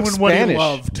 died He doing looks what Spanish. he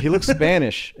loved. He looks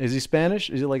Spanish. Is he Spanish?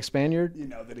 Is he like Spaniard? You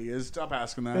know that he is. Stop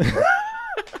asking that.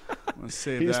 Let's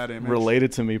save He's that image.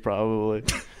 related to me, probably.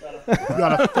 We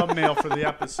got a thumbnail for the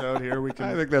episode here. We I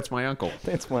can. think that's my uncle.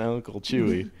 That's my Uncle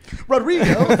Chewy.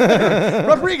 Rodrigo.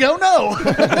 Rodrigo, no.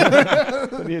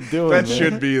 What are you doing, That man?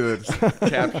 should be the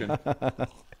caption.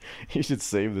 You should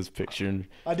save this picture.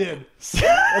 I did.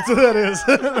 That's what that is.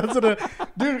 That's what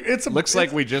dude. It's a, Looks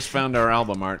like we just found our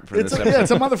album art for It's this a, episode. yeah,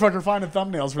 it's a motherfucker finding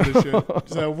thumbnails for this shit.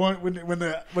 So when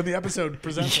the episode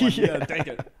presents one, yeah, take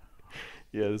it.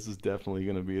 Yeah, this is definitely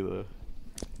going to be the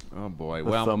Oh boy. the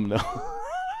Well, thumbnail.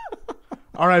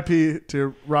 R.I.P.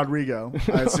 to Rodrigo.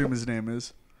 I assume his name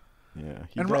is. Yeah.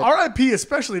 And R.I.P.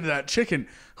 especially to that chicken,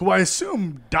 who I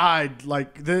assume died.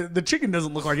 Like the chicken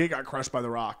doesn't look like it got crushed by the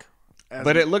rock.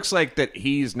 but it looks like that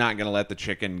he's not going to let the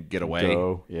chicken get away.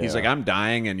 Go, yeah. He's like, I'm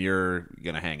dying and you're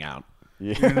going to hang out.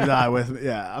 You're gonna die with me.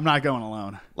 Yeah, I'm not going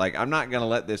alone. Like, I'm not going to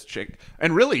let this chick.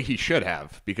 And really, he should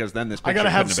have, because then this picture I gotta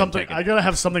have couldn't something. been taken. I gotta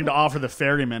have something to offer the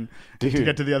ferryman to Dude.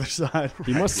 get to the other side.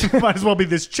 He must Might as well be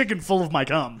this chicken full of my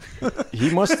cum.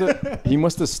 he must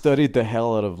have studied the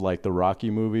hell out of like the Rocky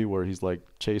movie where he's like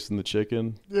chasing the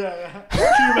chicken. Yeah,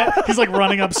 yeah. He's like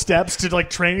running up steps to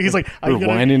like train. He's like, Or you gotta,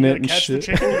 whining you it gotta and catch shit. the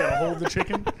chicken. You gotta hold the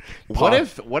chicken. What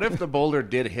if the boulder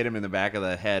did hit him in the back of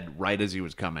the head right as he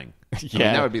was coming? I mean,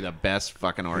 Yeah. that would be the best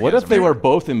fucking orgasm. What if they ever. were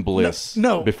both in bliss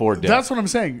No, before death? That's what I'm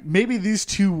saying. Maybe these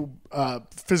two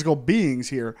physical beings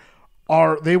here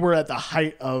they were at the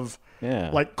height of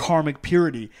like karmic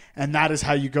purity, and that is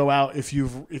how you go out if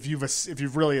you've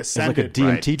really It's like ascended. a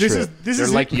DMT This trip. is They're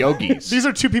like yogis. These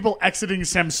are two people exiting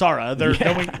samsara. They're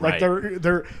going like right.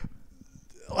 they're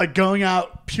like going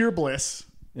out pure bliss.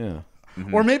 Yeah.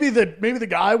 Or maybe the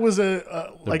guy was is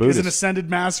an Buddhist. ascended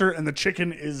master, and the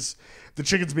chicken's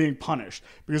being punished,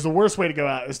 because the worst way to go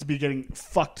out is to be getting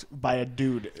fucked by a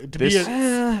dude.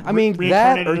 I mean,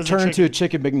 that reincarnated or as a turn to a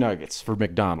chicken. chicken McNuggets for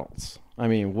McDonald's. I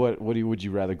mean, would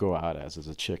you rather go out as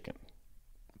a chicken?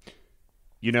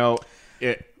 You know,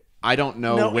 I don't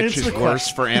know No, which answer is the worse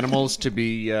question. for animals, to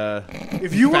be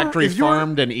If you were- factory if you were-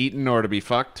 farmed and eaten, or to be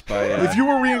fucked by If you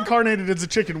were reincarnated as a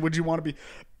chicken, would you want to be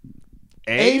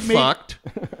A, A, fucked,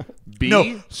 B,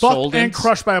 fucked sold and in-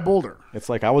 crushed by a boulder? It's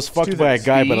like I was do fucked by a this.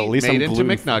 guy, B, but at least made I'm into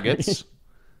gluten-free. McNuggets,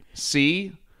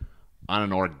 C, on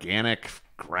an organic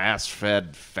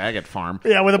grass-fed faggot farm.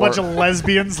 Yeah, with a bunch Or- of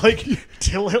lesbians like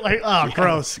till it like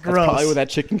gross. That's probably where Yeah, that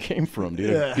chicken came from, dude.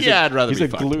 Yeah. Yeah, I'd rather He's be a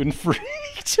fucked. gluten-free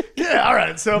chicken. all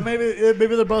right. So maybe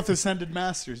they're both ascended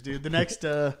masters, dude. The next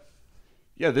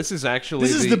Yeah, this is actually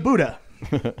this is the Buddha.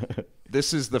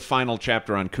 This is the final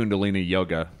chapter on Kundalini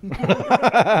yoga.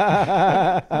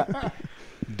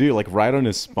 Dude, like right on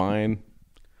his spine.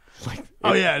 Like,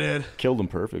 Oh yeah, dude. killed him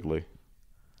perfectly.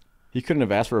 He couldn't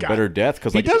have asked for a better death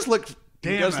because He like does look.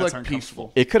 Damn, he does that's look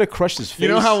peaceful. it could have crushed his face. You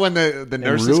know how when the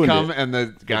nurses ruined come it. and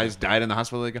the guys died in the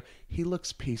hospital, they go, "He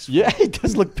looks peaceful." Yeah, he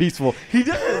does look peaceful. He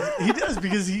does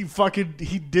because he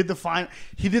did the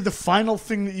final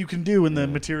thing that you can do in the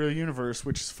material universe,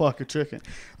 which is fuck a chicken.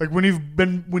 Like when you've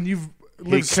He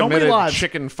lived so many committed lives.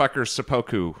 chicken fucker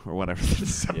seppuku or whatever.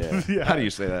 Yeah. Yeah. How do you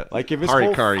say that? Like if his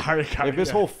Harikari. Harikari, if his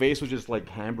yeah. whole face was just like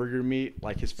hamburger meat,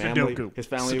 like his family,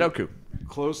 Sudoku.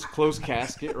 closed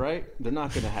casket, right? They're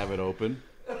not gonna have it open,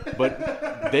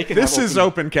 but they can. This have is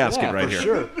open, open casket yeah, right for here.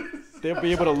 Sure, they'll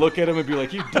be able to look at him and be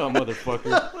like, "You dumb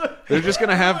motherfucker." They're just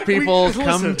gonna have people listen.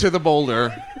 come to the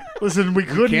boulder. Listen, we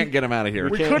couldn't Can't get him out of here.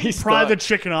 we can't- couldn't he's pry stuck. the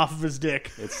chicken off of his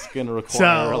dick. It's gonna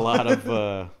require So- a lot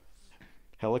of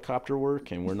helicopter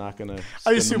work, and we're not gonna. I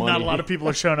spend the assume not a money. lot of people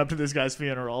are showing up to this guy's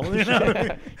funeral. You know what I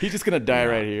mean? He's just gonna die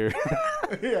right here.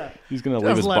 Yeah. He's gonna Just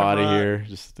leave his let him body rot. here.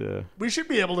 Just We should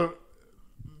be able to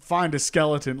find a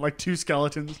skeleton, like two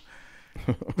skeletons.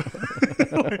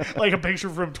 like a picture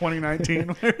from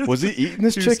 2019. was he eating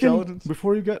this Two chicken skeletons.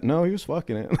 before you got? No, he was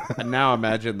fucking it. And now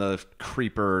imagine the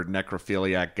creeper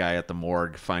necrophiliac guy at the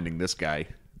morgue finding this guy.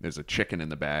 There's a chicken in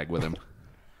the bag with him.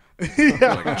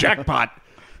 Yeah. Like, jackpot.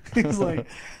 He's like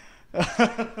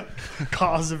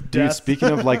cause of Dude, death. speaking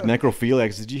of like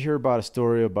necrophiliacs, did you hear about a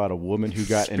story about a woman who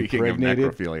got Speaking impregnated?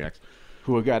 of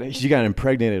necrophiliacs. She got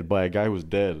impregnated by a guy who was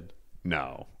dead.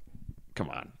 No. Come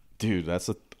on. Dude,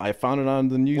 I found it on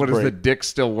the news. What, does break. the dick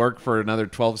still work for another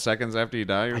 12 seconds after you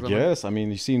die or I something? guess. I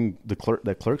mean, you seen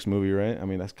that Clerks movie, right? I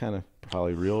mean, that's kind of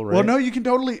probably real, right? Well, no, you can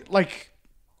totally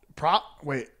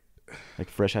wait. Like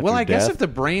fresh after Well, I guess death? if the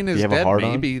brain is You have a dead,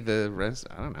 hard-on? maybe the rest.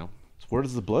 I don't know. So where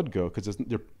does the blood go? Because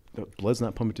the blood's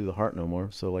not pumping through the heart no more.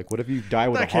 So like, what if you die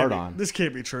with That a can't heart be- on? This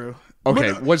can't be true.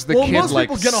 Okay, But- was the well, kid most like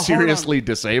people get a hard-on. seriously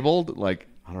disabled? Like,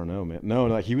 I don't know, man. No,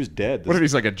 like he was dead. what if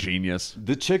he's like a genius?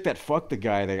 The chick that fucked the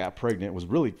guy that got pregnant was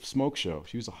really smoke show.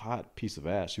 She was a hot piece of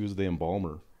ass. She was the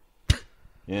embalmer.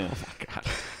 Yeah. Oh my god.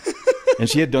 And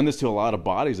she had done this to a lot of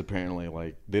bodies apparently.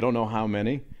 Like they don't know how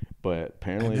many, but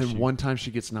apparently And then one time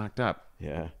she gets knocked up.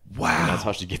 Yeah. Wow. And that's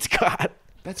how she gets caught.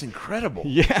 That's incredible.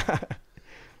 Yeah.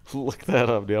 Look that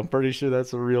up, dude. I'm pretty sure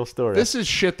that's a real story. This is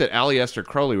shit that Aleister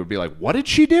Crowley would be like, what did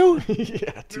she do?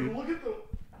 yeah, dude. Dude, look at the.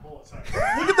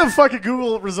 Look at the fucking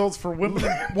Google results for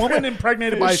woman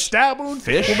impregnated by stab wound,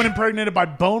 Fish? woman impregnated by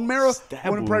bone marrow, Stab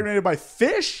woman wound. impregnated by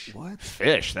fish, What?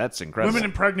 Fish. That's incredible. women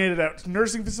impregnated at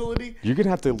nursing facility, You're gonna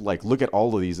have to like look at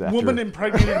all of these after. woman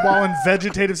impregnated while in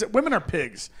vegetative state. Women are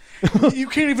pigs. You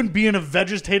can't even be in a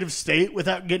vegetative state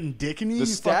without getting dick in you. the you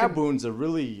stab fucking- wounds are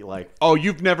really like. Oh,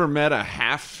 you've never met a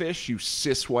half fish, you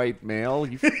cis white male?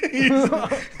 You...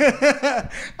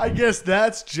 I guess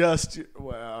that's just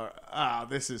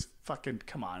this is fucking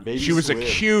come on. Baby She was squid.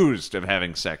 accused of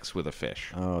having sex with a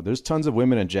fish. Oh, there's tons of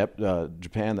women in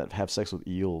Japan that have sex with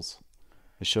eels.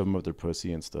 They shove them up their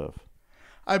pussy and stuff.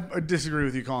 I disagree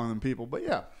with you calling them people, but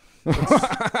yeah.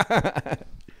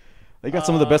 They got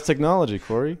some of the best technology,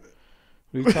 Corey.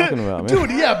 What are you talking about, man? Dude,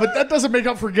 yeah, but that doesn't make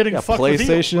up for getting Yeah, fucked with eels,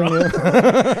 PlayStation,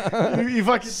 bro. yeah. You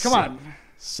fucking come on.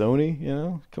 Sony, you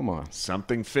know? Come on.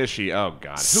 Something fishy. Oh,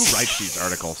 God. Who writes these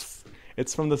articles?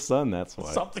 It's from the Sun, that's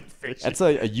why. Something fishy. That's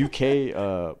a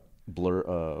UK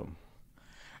blur.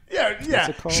 Yeah.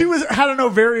 it called? She had an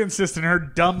ovarian cyst, and her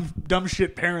dumb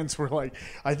shit parents were like,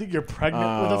 "I think you're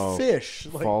pregnant with a Oh, fish."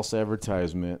 Like, False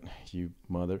advertisement, you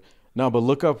mother. No, but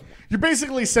look up. you're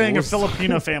basically saying a What was-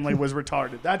 Filipino family was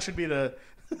retarded. That should be the.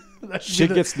 That should, She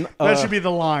be, gets, the, that should be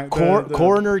the line. The-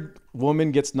 Coroner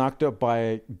woman gets knocked up by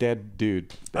a dead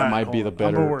dude. That All right, might be hold the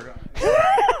on. I'm better. gonna work on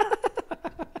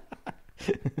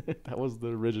it. That was the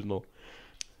original.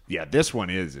 Yeah, this one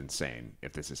is insane,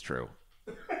 if this is true.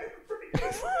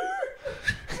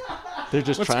 They're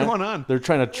just What's trying. going on? They're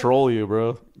trying to troll you,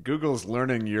 bro. Google's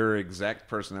learning your exact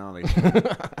personality.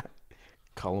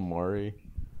 Calamari.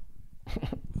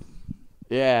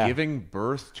 Yeah. Giving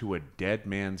birth to a dead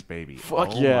man's baby.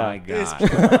 Fuck oh yeah. my It's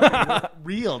God.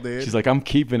 real, dude. She's like, I'm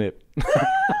keeping it.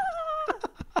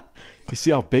 You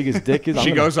see how big his dick is?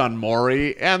 She goes on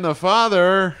Maury and the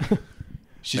father.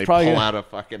 She's They probably pull gonna, out a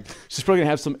fucking... she's probably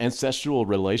gonna have some ancestral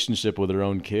relationship with her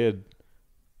own kid.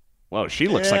 Whoa, she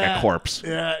looks like a corpse.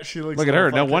 Yeah, she looks. Look at like her.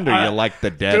 a No fucking- wonder you like the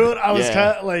dead. Dude, I was Yeah.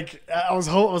 kind of like, I was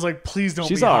like, please don't.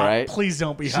 She's be all hot. right. Please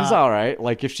don't be She's hot. all right.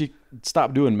 Like if she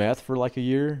stopped doing meth for like a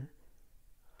year.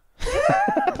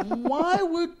 Why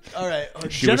would? All right.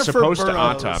 She was supposed to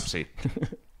Burroughs. autopsy.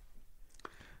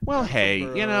 Well, hey,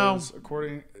 you know, Burroughs,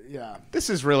 according, yeah. this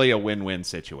is really a win-win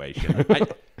situation. I,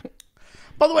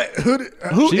 By the way,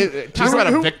 talk about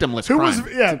a victimless who crime.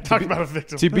 Was, yeah, talk about a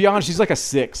victim. To be honest, she's like a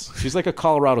 6. She's like a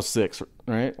Colorado 6,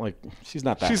 right? Like she's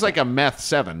not that. She's like a meth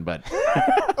 7, but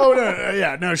Oh no,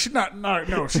 yeah, no, she's not.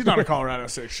 No, she's not a Colorado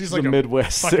 6. She's like a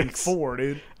Midwest fucking 6. 4,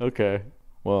 dude. Okay.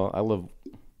 Well, I love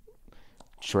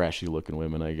trashy looking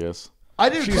women, I guess. I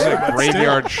do. she's too, a but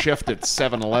graveyard shift at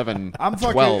 7-Eleven I'm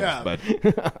fucking- 12. yeah. But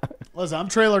Listen, I'm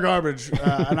trailer garbage,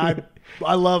 and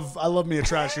I love me a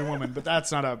trashy woman, but that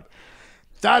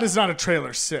is not a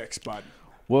trailer 6, bud.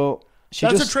 Well,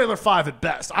 That's a trailer 5 at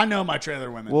best. I know my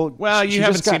trailer women. well, she you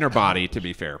haven't just got- seen her body, to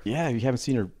be fair. Yeah, you haven't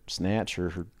seen her snatch or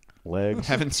her legs.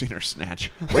 Haven't seen her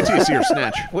snatch. Wait till you see her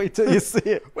snatch. Wait till you see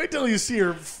it. Wait till you see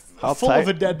her How full tight- of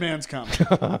a dead man's cum.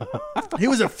 He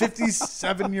was a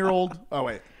 57-year-old. Oh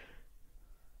wait,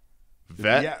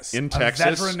 Vet Yes, in a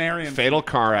Texas. veterinarian Fatal from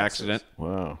car Texas. accident.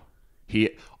 Wow.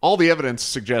 All the evidence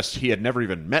suggests he had never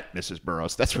even met Mrs.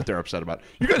 Burroughs. That's what they're upset about.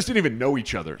 You guys didn't even know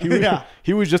each other. yeah.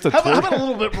 He was just a How tour. about a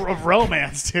little bit of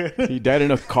romance, dude? He died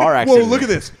in a car Whoa, accident. look at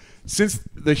this. Since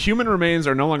the human remains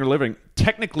are no longer living,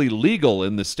 technically legal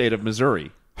in the state of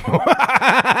Missouri.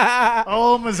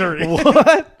 Oh, Missouri.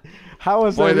 What? How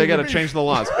is Boy, that? they even- got to change the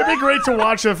laws. It'd be great to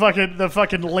watch the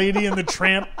fucking Lady and the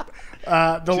Tramp.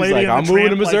 The lady like, and "I'm the moving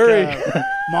Tramp, to Missouri."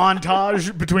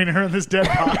 montage between her and this dead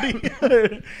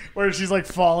body, where she's like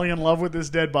falling in love with this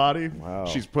dead body. Wow.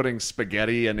 She's putting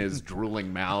spaghetti in his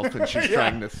drooling mouth, and she's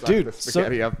trying to suck Dude, the so-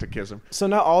 spaghetti up to kiss him. So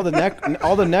now all the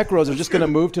necros are just going to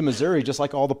move to Missouri, just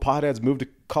like all the potheads moved to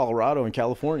Colorado and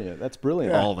California. That's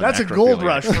brilliant. All the That's a gold necrophilia.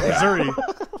 rush for Missouri.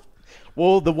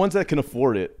 Well, the ones that can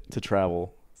afford it to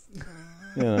travel,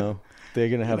 you know. They're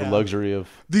gonna have the luxury of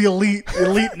the elite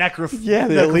necrophilia. yeah,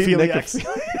 the elite necrophiliacs.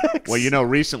 necrophiliacs. Well, you know,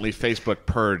 recently Facebook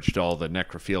purged all the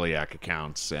necrophiliac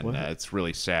accounts, and it's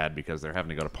really sad because they're having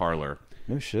to go to Parler.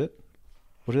 No shit.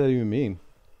 What does that even mean?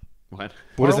 What?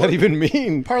 What does that even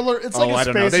mean? Parlor. It's like a I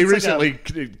space. don't know. They it's recently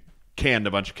canned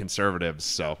a bunch of conservatives,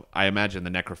 so I imagine the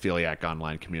necrophiliac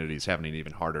online community is having an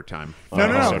even harder time. No,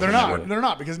 social they're media. not. They're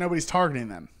not because nobody's targeting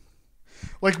them.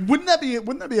 Like, wouldn't that be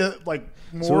a like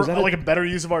more like a better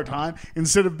use of our time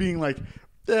instead of being like,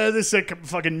 this sick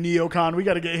fucking neocon, we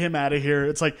got to get him out of here.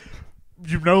 It's like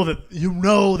you know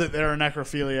that there are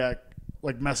necrophiliac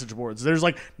like message boards. There's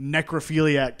like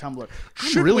necrophiliac Tumblr.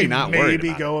 Should really we not worried maybe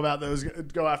about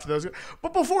go after those?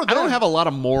 But before that, I don't have a lot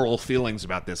of moral feelings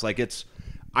about this. Like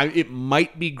it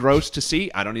might be gross to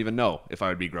see. I don't even know if I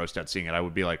would be grossed out seeing it. I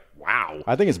would be like, wow.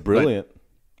 I think it's brilliant.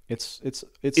 It's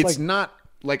like, not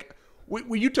like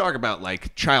when you talk about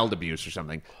like child abuse or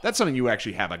something. That's something you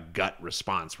actually have a gut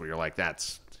response where you're like,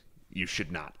 you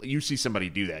should not. You see somebody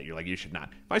do that, you're like, you should not.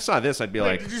 If I saw this, I'd be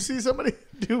like, did you see somebody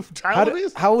do child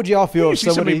abuse? how would y'all feel you if see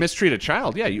somebody somebody mistreat a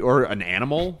child, or an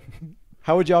animal.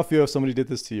 How would y'all feel if somebody did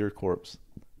this to your corpse?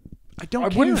 I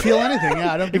wouldn't feel anything.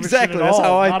 Yeah, I don't give Exactly. a shit at That's all.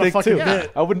 how I Not a think fucking too.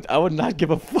 bit. I would not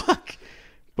give a fuck.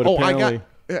 But apparently,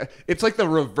 it's like the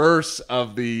reverse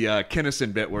of the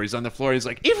Kinnison bit where he's on the floor. He's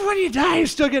like, even when you die, you're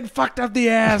still getting fucked up the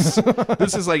ass.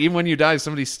 This is like, even when you die,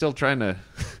 somebody's still trying to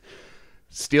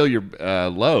steal your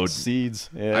load. seeds.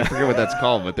 Yeah. I forget what that's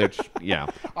called, but they're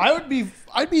I'd be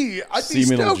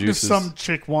Seminal stoked if juices. some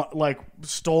chick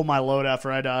stole my load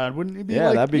after I died. Wouldn't you be? Yeah,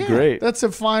 like, that'd be great. That's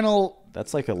a final.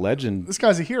 That's like a legend. This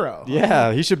guy's a hero.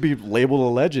 Yeah, he should be labeled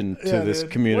a legend to Yeah, this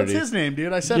dude. community. What's his name,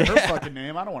 dude? I said her fucking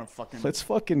name. I don't want to fucking. Let's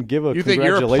fucking give a You think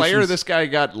you're a congratulations. player? This guy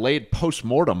got laid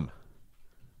post-mortem.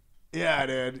 Yeah,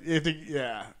 dude. You think?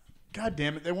 Yeah. God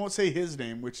damn it! They won't say his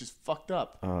name, which is fucked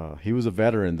up. He was a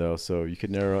veteran though, so you could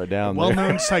narrow it down. there.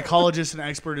 Well-known psychologist and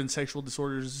expert in sexual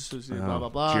disorders, blah blah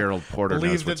blah. Gerald Porter knows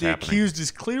believes that what's the happening. accused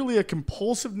is clearly a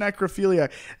compulsive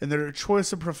necrophiliac, and that her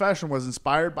choice of profession was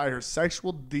inspired by her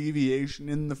sexual deviation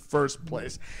in the first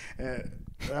place.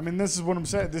 I mean, this is what I'm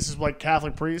saying. This is like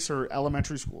Catholic priests or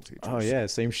elementary school teachers. Oh yeah,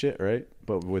 same shit, right?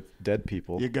 But with dead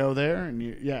people. You go there, and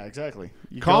yeah, exactly.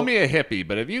 Call me a hippie,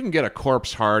 but if you can get a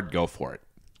corpse hard, go for it.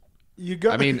 You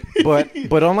go. I mean,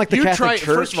 but unlike the you Catholic Church,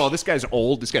 first of all, this guy's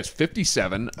old. This guy's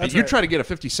 57. That's You right. try to get a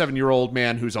 57-year-old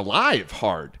man who's alive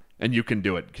hard, and you can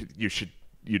do it.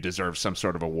 You deserve some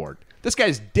sort of award. This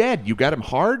guy's dead. You got him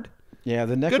hard. yeah,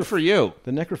 Good for you.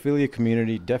 The necrophilia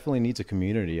community definitely needs a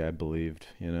community. I believed.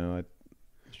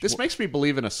 This makes me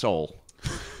believe in a soul.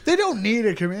 they don't need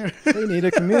a community. They need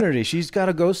a community. She's got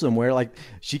to go somewhere. Like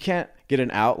she can't get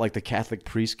an out like the Catholic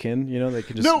priest can. They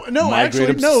can just migrate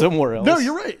him somewhere else. No,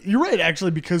 you're right. You're right, actually,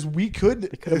 because we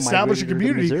could have establish a migrated her to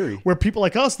community Missouri. where people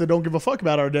like us that don't give a fuck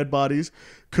about our dead bodies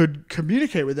could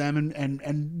communicate with them,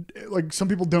 and like some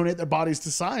people donate their bodies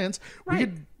to science. We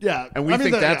could, yeah, And we I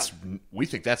mean, we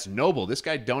think that's noble. This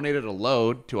guy donated a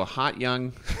load to a hot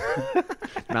young,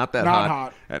 not that Not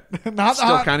hot, Not still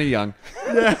hot. kind of young.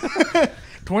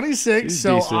 26. She's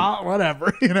So decent.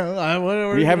 whatever,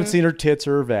 whatever. We haven't seen her tits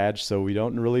or her vag, so we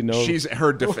don't really know. She's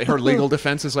her legal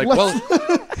defense is like, Let's-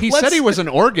 well, he said he was an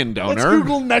organ Let's donor.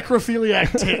 Google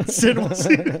necrophiliac tits and we'll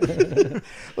see.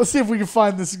 Let's see if we can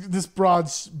find this broad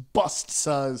bust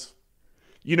size.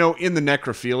 In the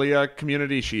necrophilia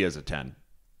community, she is a 10.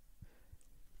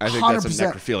 I think that's a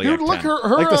 100%. necrophiliac Dude, look 10.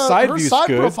 her Like the side her view's side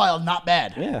good. profile, not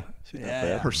bad. yeah, she's not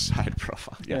bad. Her side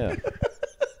profile. Yeah.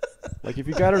 Like if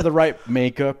you got her the right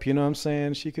makeup, you know what I'm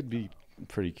saying? She could be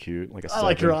pretty cute. Like a I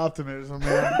like your 7. optimism,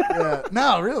 man. Yeah.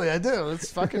 No, really, I do.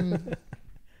 It's fucking.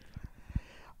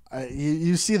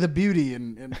 You see the beauty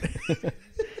in You're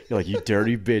like, you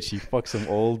dirty bitch. You fuck some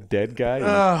old dead guy. You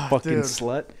Oh, fucking dude.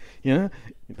 slut.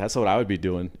 That's what I would be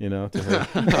doing, to her.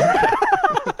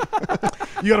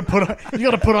 you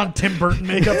gotta put on Tim Burton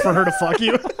makeup for her to fuck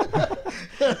you.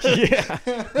 Yeah.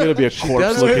 It'll be a corpse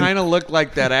Does looking. kind of look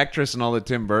like that actress in all the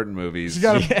Tim Burton movies. You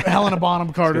got a Helena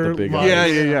Bonham Carter. the big vibe.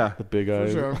 eyes. yeah. The big For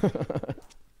eyes. sure.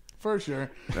 For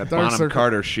sure. That Dark Bonham Circle.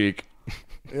 Carter chic.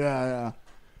 Yeah.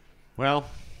 Well,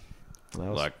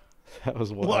 That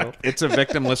was look, wild. it's a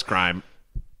victimless crime.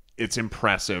 It's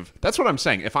impressive. That's what I'm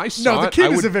saying. If I saw No, the it, kid I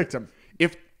is would, a victim.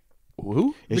 If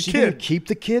who? Is the she kid. gonna keep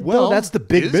the kid? Well, though? That's the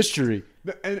big is- mystery.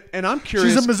 And I'm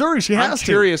curious. She's in Missouri. She I'm has to.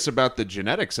 curious about the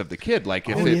genetics of the kid. Like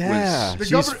if Oh it yeah, was.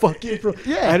 she's fucking.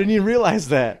 I didn't even realize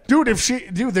that. Dude,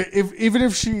 even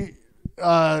if she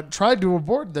tried to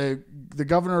abort, the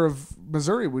governor of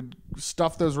Missouri would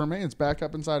stuff those remains back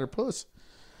up inside her puss.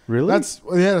 Really?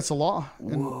 That's a law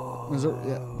in Missouri.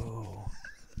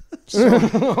 Yeah.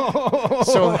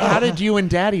 So how did you and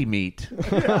Daddy meet?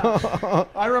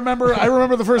 I remember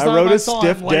the first I time wrote I a saw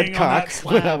stiff him laying dead on that cock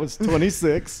when I slab. was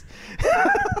 26.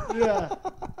 Yeah.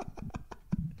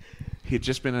 He had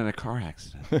just been in a car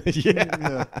accident.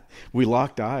 Yeah. We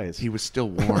locked eyes. He was still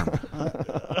warm.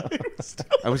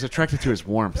 I was attracted to his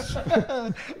warmth.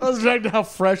 I was attracted to how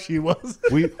fresh he was.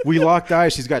 We locked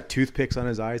eyes. She's got toothpicks on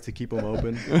his eyes to keep them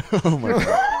open. Oh my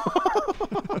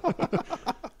god.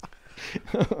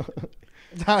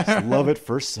 It's love at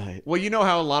first sight. Well, you know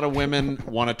how a lot of women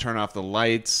want to turn off the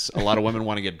lights. A lot of women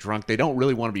want to get drunk. They don't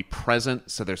really want to be present,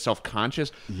 so they're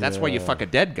self-conscious. That's why you Yeah. fuck a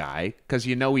dead guy, because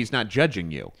you know he's not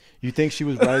judging you. You think she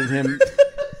was riding him?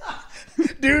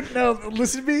 Dude, no,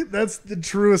 listen to me. That's the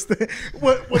truest thing.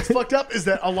 What's fucked up is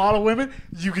that a lot of women,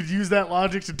 you could use that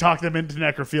logic to talk them into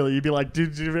necrophilia. You'd be like,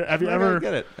 dude, have you ever... I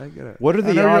get it. What are know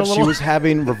the you're a odds she little- was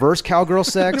having reverse cowgirl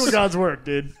sex doing God's work,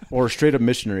 dude. or straight up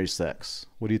missionary sex?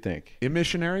 What do you think?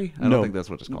 Missionary? I don't think that's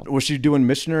what it's called. Was she doing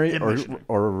missionary Missionary.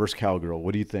 or reverse cowgirl?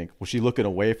 What do you think? Was she looking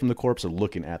away from the corpse or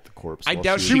looking at the corpse? I while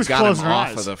doubt was- she was got him closing her off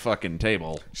eyes. of the fucking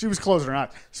table. She was closing her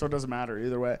eyes, so it doesn't matter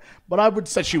either way. But I would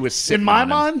say But she was sitting in my on him.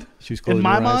 mind, She was closing in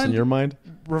my her eyes mind, in your mind?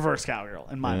 reverse cowgirl.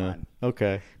 In my Yeah. mind,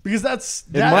 Okay. because that's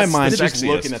In my mind, The just sexiest.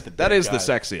 looking at the that dead is guy. the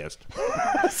sexiest.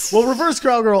 well, reverse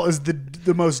cowgirl is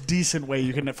the most decent way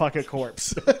you can fuck a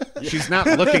corpse. She's not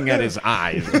looking at his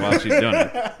eyes while she's doing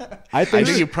it. I I think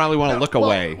think you probably want to look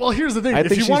away. Well, here's the thing: I if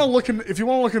think you want to she's-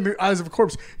 look in the eyes of a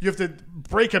corpse, you have to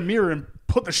break a mirror and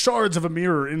put the shards of a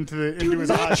mirror into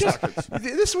his eye sockets.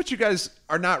 This is what you guys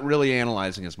are not really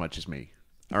analyzing as much as me.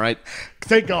 All right.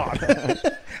 Thank God. Thank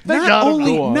Not God.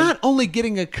 only Go on. not only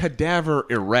getting a cadaver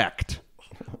erect,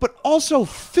 but also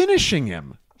finishing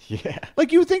him. yeah.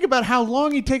 Like you think about how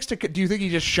long he takes to. Do you think he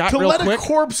just shot to real let quick? a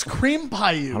corpse cream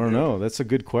pie you. I don't know. That's a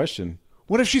good question.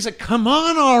 What if she's like, "Come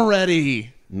on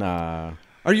already? Nah.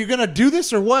 Are you gonna do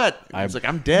this or what?" He's like,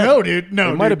 "I'm dead." No, dude.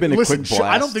 No, It might have dude. been a Listen, quick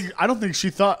I blast. don't think she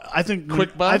thought. I think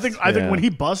Quick I bust? think Yeah. when he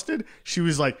busted, she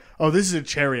was like, "Oh, this is a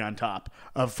cherry on top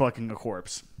of fucking a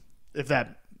corpse." If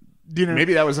that, you know,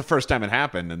 Maybe that was the first time it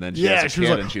happened, and then she yeah, has a she was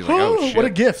kid, like, and she's like, "Oh shit!" what a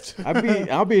gift."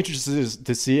 I'll be interested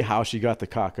to see how she got the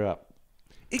cock up.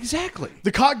 Exactly.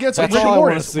 The cock gets a That's rigor all I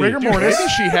wanna mortis. see. Rigor Dude, mortis.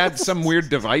 Maybe she had some weird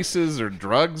devices or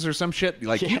drugs or some shit.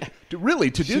 Like, Yeah.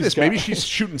 really, to do She's this, got- maybe she's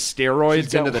shooting steroids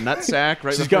she's got- into the nutsack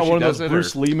right She's before got she one of does those it.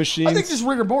 Bruce Lee machines. I think just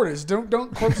rigor mortis. Don't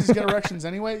corpses get erections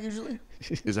anyway? Usually.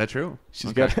 Is that true?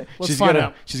 She's Okay. got Let's find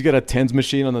out. she's got a tens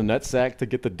machine on the nutsack to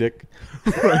get the dick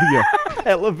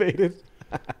elevated.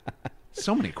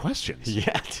 So many questions.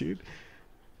 Yeah, dude.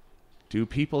 Do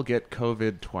people get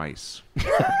COVID twice?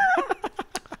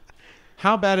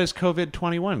 How bad is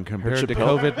COVID-21 compared to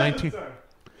Chappelle. COVID-19?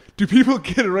 Do people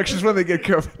get erections when they get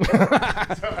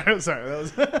COVID? Sorry, that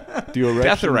was Do erections.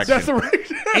 Death erection. death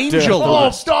erection. Angel Oh,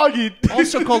 lust. doggy.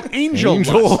 Also called angel,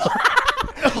 Angel. lust.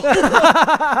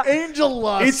 Angel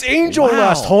lust. It's angel Wow.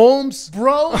 lust, Holmes.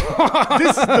 Bro, this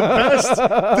is the best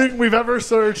thing we've ever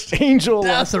searched. Angel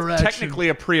Death lust. erection. Technically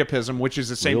a priapism, which is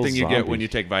the same Real thing you get zombie. when you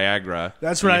take Viagra.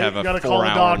 That's You right. have You a got to call a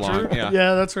 4-hour doctor. long-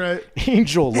 Yeah. That's right.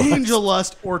 Angel lust. Angel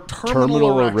lust or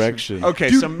Terminal erection. Okay,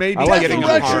 Dude, so maybe I like getting Death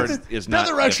them Erection. hard is not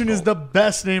Death Erection is difficult. the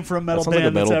best name for a metal That sounds like a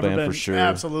band that's metal ever band been. for sure.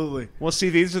 Absolutely. Well, see,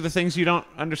 these are the things you don't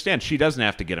understand. She doesn't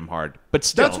have to get him hard, but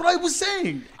still. That's what I was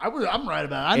saying. I'm right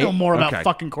about it. I know more about okay.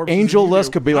 fucking corpses. Angel than you lust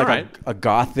do. could be like All right. a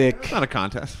gothic. Not a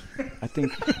contest. I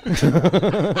think.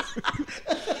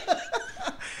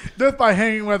 Death by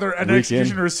hanging, whether an Weekend.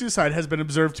 execution or a suicide, has been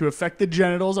observed to affect the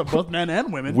genitals of both men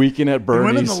and women. Weekend at In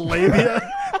women, Bernie's. the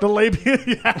labia,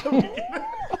 yeah.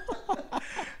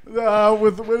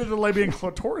 With women, the labia and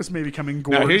clitoris may become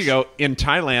engorged. Now, here you go. In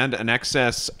Thailand, an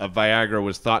excess of Viagra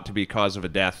was thought to be cause of a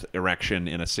death erection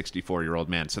in a 64-year-old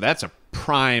man. So that's a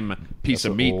prime piece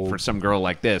That's of meat old. for some girl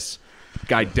like this.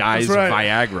 Guy dies That's of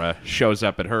right. Viagra, shows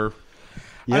up at her.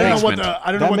 I don't know what basement. the.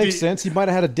 I don't know That what makes the, sense. He might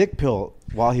have had a dick pill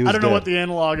while he was I don't know dead. what the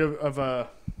analog of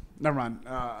never mind.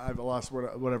 I've lost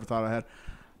whatever thought I had.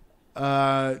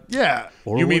 Yeah.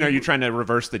 Or You mean, would- are you trying to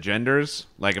reverse the genders?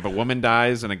 Like if a woman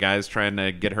dies and a guy's trying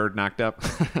to get her knocked up?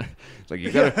 It's like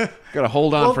you gotta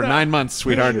hold on Well, for that- 9 months,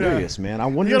 sweetheart. Yeah. Serious, man. I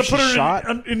wonder You if gotta she put shot.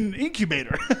 her in an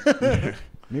incubator.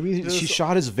 Maybe she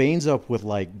shot his veins up with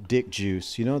like dick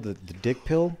juice. You know the dick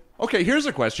pill. Okay, here's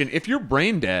a question. If you're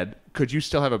brain dead, could you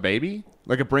still have a baby?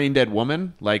 Like a brain dead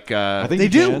woman? Like I think They you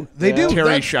do. can. They Yeah. do. Terry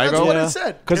That's Schiavo? what Yeah. it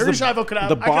said. 'Cause Terry the- Schiavo could have.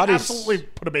 the I could body's- absolutely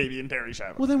put a baby in Terry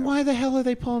Schiavo. well, then why the hell are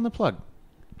they pulling the plug?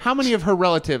 How many of her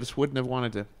relatives wouldn't have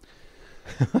wanted to?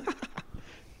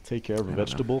 Take care of a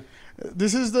vegetable.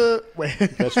 This is the wait.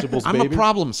 Vegetables, I'm baby. a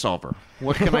problem solver.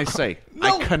 What can I say?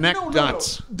 I connect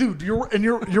dots. Dude, you're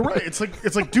right. It's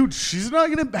like, dude, she's not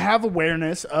gonna have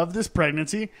awareness of this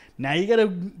pregnancy. Now you got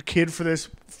a kid for this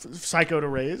psycho to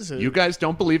raise. You guys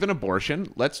don't believe in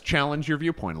abortion. Let's challenge your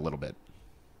viewpoint a little bit.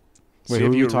 Wait, See who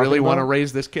if are you we talking really want to about?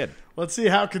 raise this kid. Let's see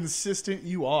how consistent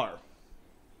you are.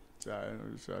 Sorry,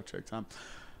 check time.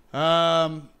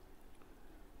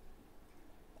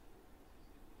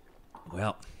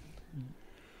 Well,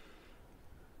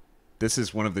 this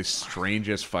is one of the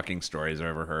strangest fucking stories I've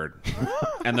ever heard.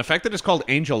 And the fact that it's called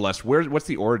angel lust, what's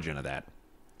the origin of that?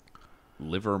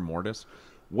 Liver mortis?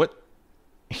 What?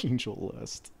 Angel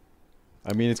lust.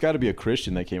 I mean, it's got to be a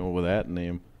Christian that came up with that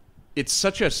name. It's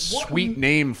such a sweet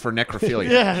name for necrophilia.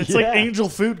 Yeah, it's like angel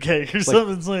food cake or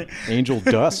something. It's like Angel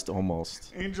dust,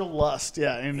 almost. angel lust.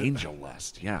 Yeah, Angel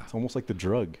lust, yeah. It's almost like the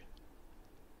drug.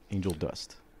 Angel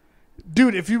dust.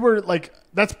 dude, if you were like,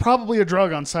 that's probably a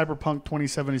drug on Cyberpunk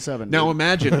 2077. Now dude.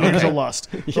 imagine, Angel okay, lust.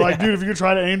 So like, dude, if you could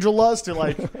try to angel lust, you're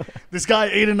like, this guy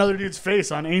ate another dude's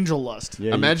face on angel lust.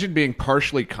 Yeah, imagine being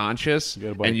partially conscious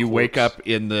gotta buy and you corpse. wake up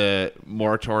in the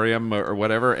moratorium or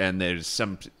whatever, and there's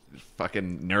some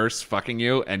fucking nurse fucking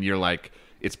you, and you're like,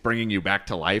 it's bringing you back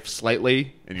to life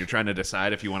slightly, and you're trying to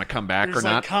decide if you want to come back You're or just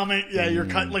not. like, comment, yeah, you're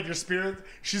cut like your spirit.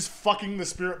 She's fucking the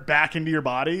spirit back into your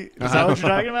body. Is that what you're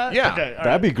talking about? Yeah. Okay, all That'd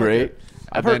right. be great.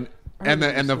 And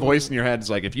then, and the voice in your head is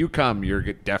like, if you come, you're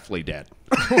definitely dead.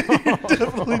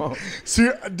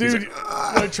 So, dude,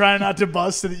 like trying not to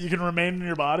bust so that you can remain in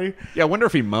your body. Yeah, I wonder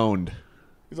if he moaned.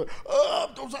 He's like,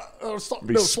 stop,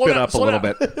 He no, spit down, up a slow little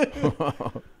down.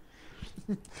 bit.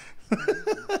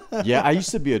 Yeah, I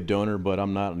used to be a donor, but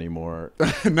I'm not anymore.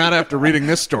 Not after reading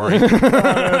this story.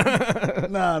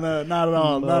 No, not at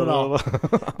all. Not at all.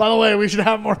 By the way, we should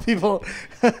have more people.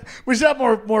 We should have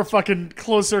more fucking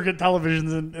closed circuit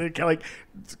televisions and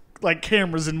like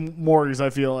cameras in morgues. I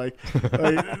feel like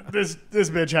this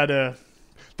bitch had to.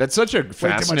 That's such a much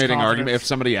fascinating argument. confidence. If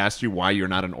somebody asked you why you're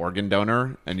not an organ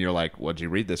donor, and you're like, "Well, did you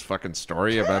read this fucking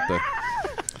story about the?"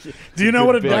 Do you know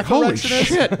what a bit. death Holy erection is?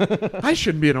 shit! I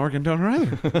shouldn't be an organ donor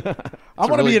either. I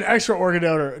want to really- be an extra organ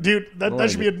donor, dude. That wanna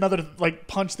should be another like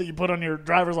punch that you put on your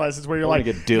driver's license, where you're wanna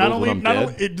like, get diddled when I'm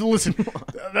dead. listen,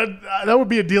 that would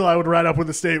be a deal I would write up with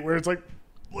the state, where it's like,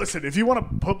 listen, if you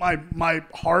want to put my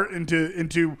heart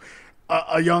into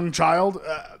a young child,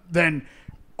 then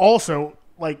also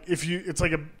like if you, it's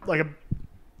like a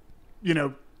you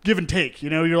know, give and take. You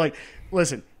know, you're like,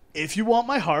 listen, if you want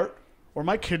my heart or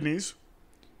my kidneys.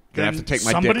 Gonna have to take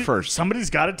my somebody, dick first. Somebody's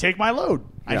got to take my load.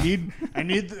 Yeah. I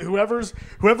need whoever's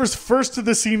first to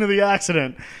the scene of the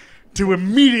accident to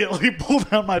immediately pull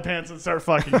down my pants and start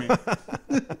fucking me.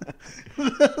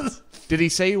 Did he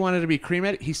say he wanted to be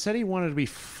cremated? He said he wanted to be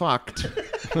fucked.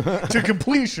 To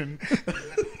completion.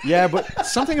 Yeah, but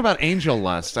Something about angel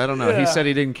lust. I don't know. He Yeah. said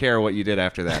he didn't care what you did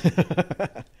after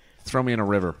that. Throw me in a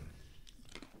river.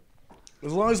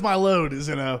 As long as my load is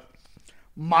in a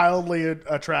mildly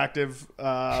attractive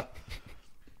Avril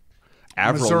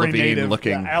Missouri Lavigne native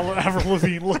looking. Avril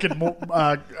Lavigne looking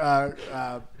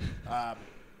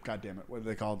God damn it, what are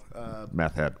they called?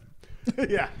 Meth head.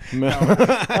 Yeah. No,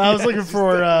 I was looking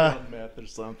for meth or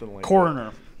something like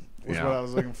coroner was Yeah. what I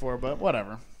was looking for, but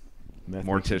whatever. that.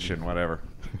 Mortician, whatever.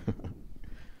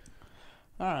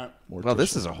 All right. Well,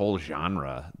 this is a whole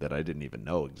genre that I didn't even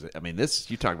know. I mean,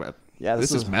 you talk about. Yeah, this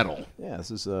this is is- metal. Yeah,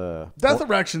 this is Death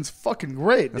erection's fucking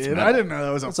great, dude. metal. I didn't know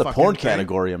that was it's a fucking porn thing.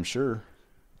 category, I'm sure.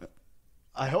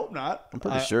 I hope not. I'm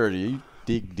pretty sure. You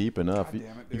dig deep enough. damn it,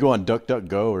 you dude. go on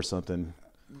DuckDuckGo or something.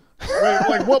 Wait,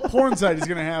 like what porn site is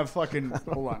gonna have fucking?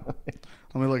 Hold on,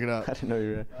 let me look it up. I didn't know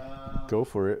you were. Go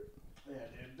for it. Yeah,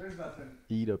 dude. There's nothing.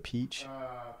 Eat a peach.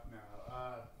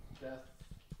 Death.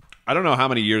 I don't know how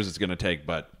many years it's going to take,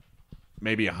 but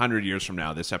maybe 100 years from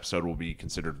now, this episode will be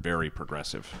considered very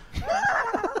progressive.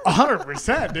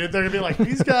 100%, dude. They're gonna be like,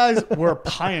 these guys were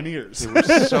pioneers. We're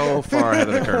so far ahead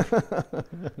of the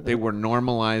curve. They were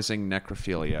normalizing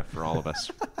necrophilia for all of us.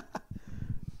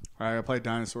 All right, I play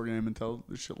dinosaur game until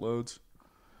this shit loads.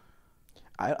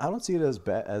 I don't see it as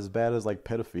bad as like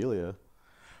pedophilia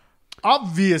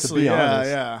Obviously, To be yeah, honest.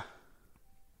 yeah.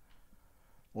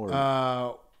 or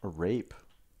Uh, rape.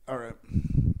 all right.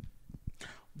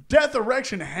 Death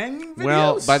erection hanging videos.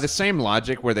 Well, by the same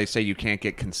logic where they say you can't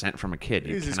get consent from a kid,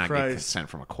 you Jesus cannot Christ. get consent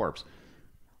from a corpse.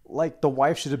 Like the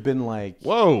wife should have been like,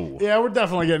 Whoa. Yeah, we're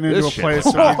definitely getting into This a shit place.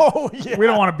 was where oh yeah, we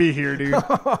don't want to be here, dude.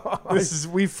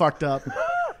 We fucked up.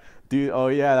 Dude, oh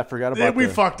yeah, I forgot about We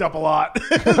that. fucked up a lot.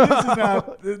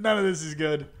 None of this is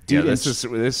good. Yeah, Dude, this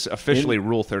is officially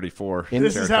Rule 34.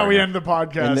 This is how we end the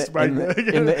podcast.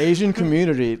 In the Asian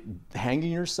community,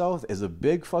 hanging yourself is a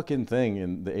big fucking thing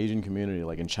in the Asian community,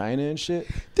 like in China and shit.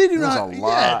 They do There's not. a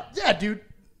lot Yeah, dude.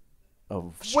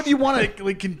 of What do you want to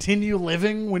like continue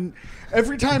living when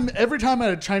every time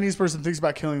a Chinese person thinks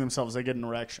about killing themselves, they get an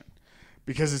erection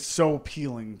because it's so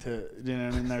appealing to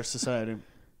in their society.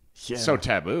 yeah. So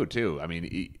taboo too. I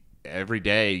mean, every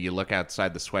day you look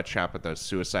outside the sweatshop at those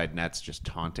suicide nets just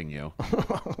taunting you.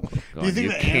 Do you think you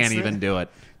the can't ants even do it?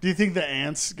 Do you think the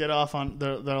ants get off on?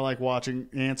 They're like watching.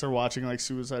 Ants are watching like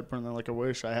suicide porn. They're like, I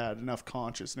wish I had enough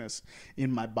consciousness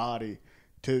in my body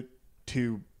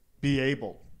to be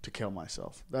able to kill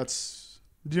myself. That's.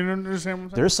 Do you understand what I'm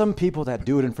saying? There's some people that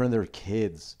do it in front of their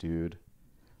kids, dude.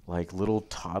 Like little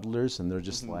toddlers, and they're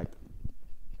just like.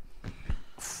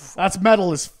 That's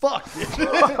metal as fuck.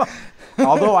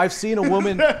 Although I've seen a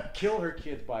woman kill her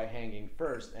kids by hanging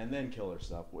first and then kill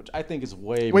herself, which I think is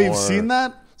way more. Wait, you've seen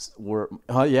that?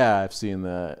 Yeah, I've seen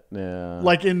that. Yeah.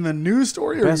 Like in the news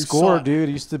story, or Best you saw score, it? dude.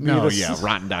 Used to be Oh the yeah,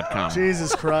 rotten.com.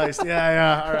 Jesus Christ.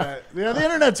 Yeah, all right. Yeah, the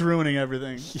internet's ruining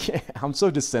everything. Yeah, I'm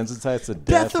so desensitized to Death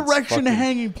death. It's erection fucking-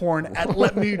 hanging porn at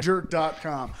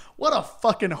letmejerk.com. What a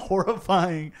fucking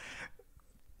horrifying.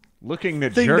 Looking to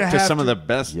Thing jerk to to have some of to- the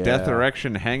best Yeah. death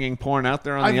erection hanging porn out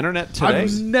there on the internet today.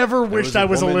 I've never There wished I a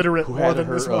was woman illiterate who more had than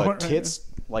her this one. tits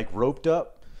like roped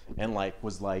up and like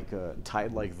was like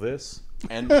tied like this,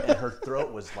 and her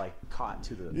throat was like caught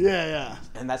to the. Yeah.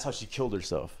 And that's how she killed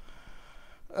herself.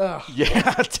 Ugh.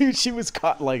 Yeah, dude, she was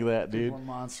caught like that, dude. We're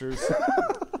monsters.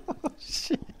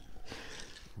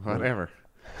 Whatever.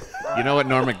 You know what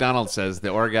Norm Macdonald says? The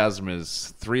orgasm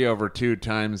is 3/2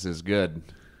 times as good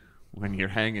when you're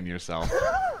hanging yourself.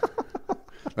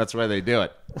 That's why they do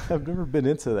it. I've never been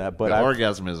into that, but The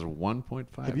orgasm is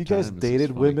 1.5. have you guys times as dated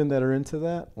funny. women that are into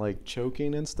that, like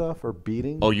choking and stuff or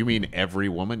beating? Oh, you mean every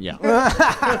woman? Yeah.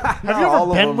 Have you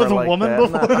ever been with a woman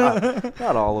before?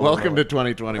 Not all of Welcome them. to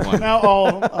 2021. Now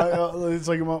all it's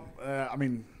like I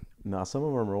mean, No, some of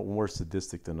them are more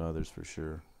sadistic than others for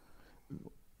sure.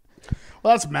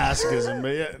 well, that's masochism,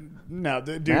 but yeah, no,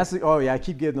 dude. Oh yeah, I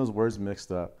keep getting those words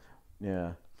mixed up.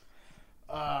 Yeah.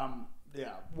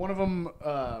 Yeah, one of them.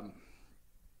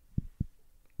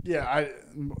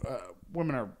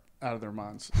 Women are out of their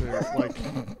minds. They're like,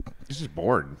 He's just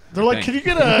bored. they're like, can you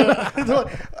get a? They're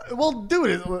like, well,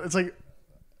 dude, it's like.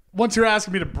 Once you're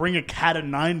asking me to bring a cat of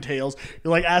nine tails,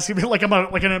 you're like asking me like I'm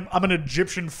an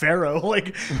Egyptian pharaoh.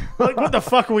 Like what the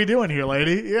fuck are we doing here,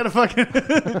 lady? You gotta fucking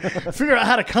figure out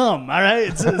how to come. All right,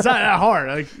 it's not that hard.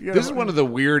 Like, This is one of the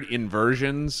weird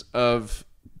inversions of,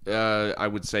 I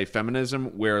would say,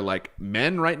 feminism, where like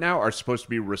men right now are supposed to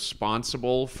be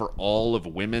responsible for all of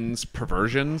women's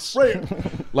perversions. Right.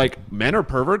 Like men are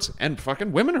perverts and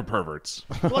fucking women are perverts.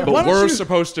 Like, But why don't we're you-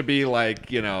 supposed to be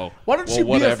like, you know, Why don't well, you be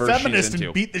a whatever she's feminist and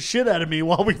into. beat the shit out of me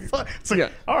while we fuck? It's like, Yeah.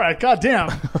 all right, goddamn.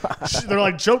 They're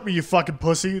like, choke me, you fucking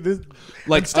pussy.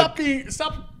 Like, And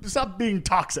stop being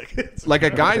toxic. It's Like a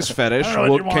guy's fetish I don't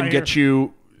know what you can wanna get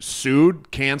you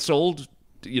sued, canceled,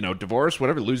 divorced,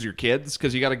 whatever, lose your kids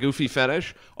because you got a goofy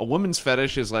fetish. A woman's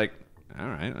fetish is like, all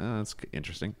right, well, that's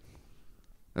interesting.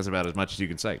 That's about as much as you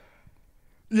can say.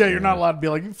 yeah, you're not allowed to be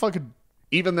like, you fucking.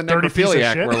 Even the Dirty piece of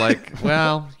necrophiliac shit. were like,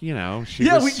 well, she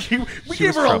Yeah, was, we she gave was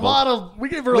her a troubled. lot of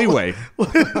leeway.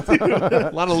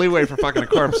 A lot of leeway for fucking a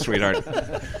corpse, sweetheart.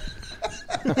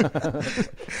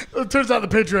 It turns out the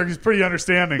patriarch is pretty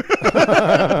understanding.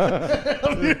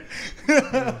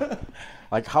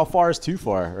 Like how far is too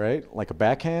far, right? Like a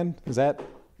backhand? Is that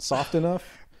soft enough?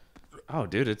 Oh,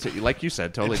 dude, it's like you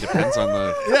said, totally depends on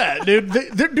the. Yeah, dude,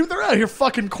 they're out here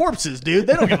fucking corpses, dude.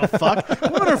 They don't give a fuck.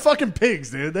 Women are fucking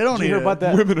pigs, dude. They don't Did you need hear about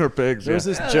that? Women are pigs. There's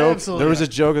this Yeah, joke. absolutely. There was a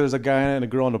joke. There's a guy and a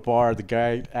girl in a bar. The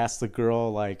guy asked the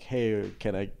girl like, "Hey,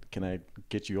 can I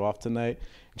get you off tonight?"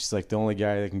 And she's like, "The only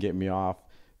guy that can get me off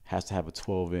has to have a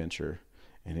 12-incher."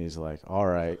 And he's like, "All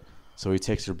right." So he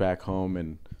takes her back home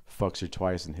and fucks her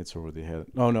twice and hits her over the head.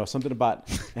 No, something about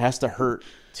it has to hurt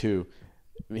too.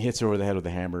 He hits her over the head with a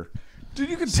hammer. Dude,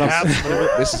 you can tap.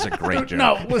 This is a great joke.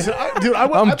 No, listen,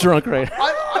 I'm drunk right now.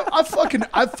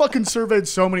 I fucking surveyed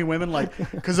so many women, like,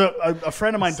 because a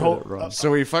friend of mine Said told. it wrong.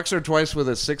 So he fucks her twice with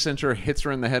a 6-incher, hits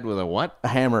her in the head with a what? A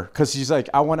hammer, because she's like,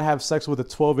 I want to have sex with a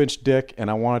 12-inch dick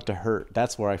and I want it to hurt.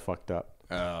 That's where I fucked up.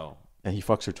 Oh. And he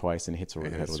fucks her twice and hits her over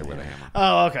the head Hits with her a with a hammer. hammer.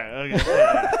 Oh, okay.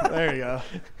 Yeah, there you go.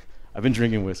 I've been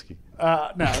drinking whiskey. No,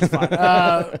 it's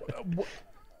fine.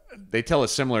 They tell a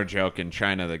similar joke in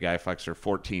China. The guy fucks her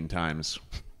 14 times.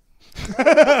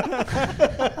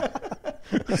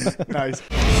 Nice.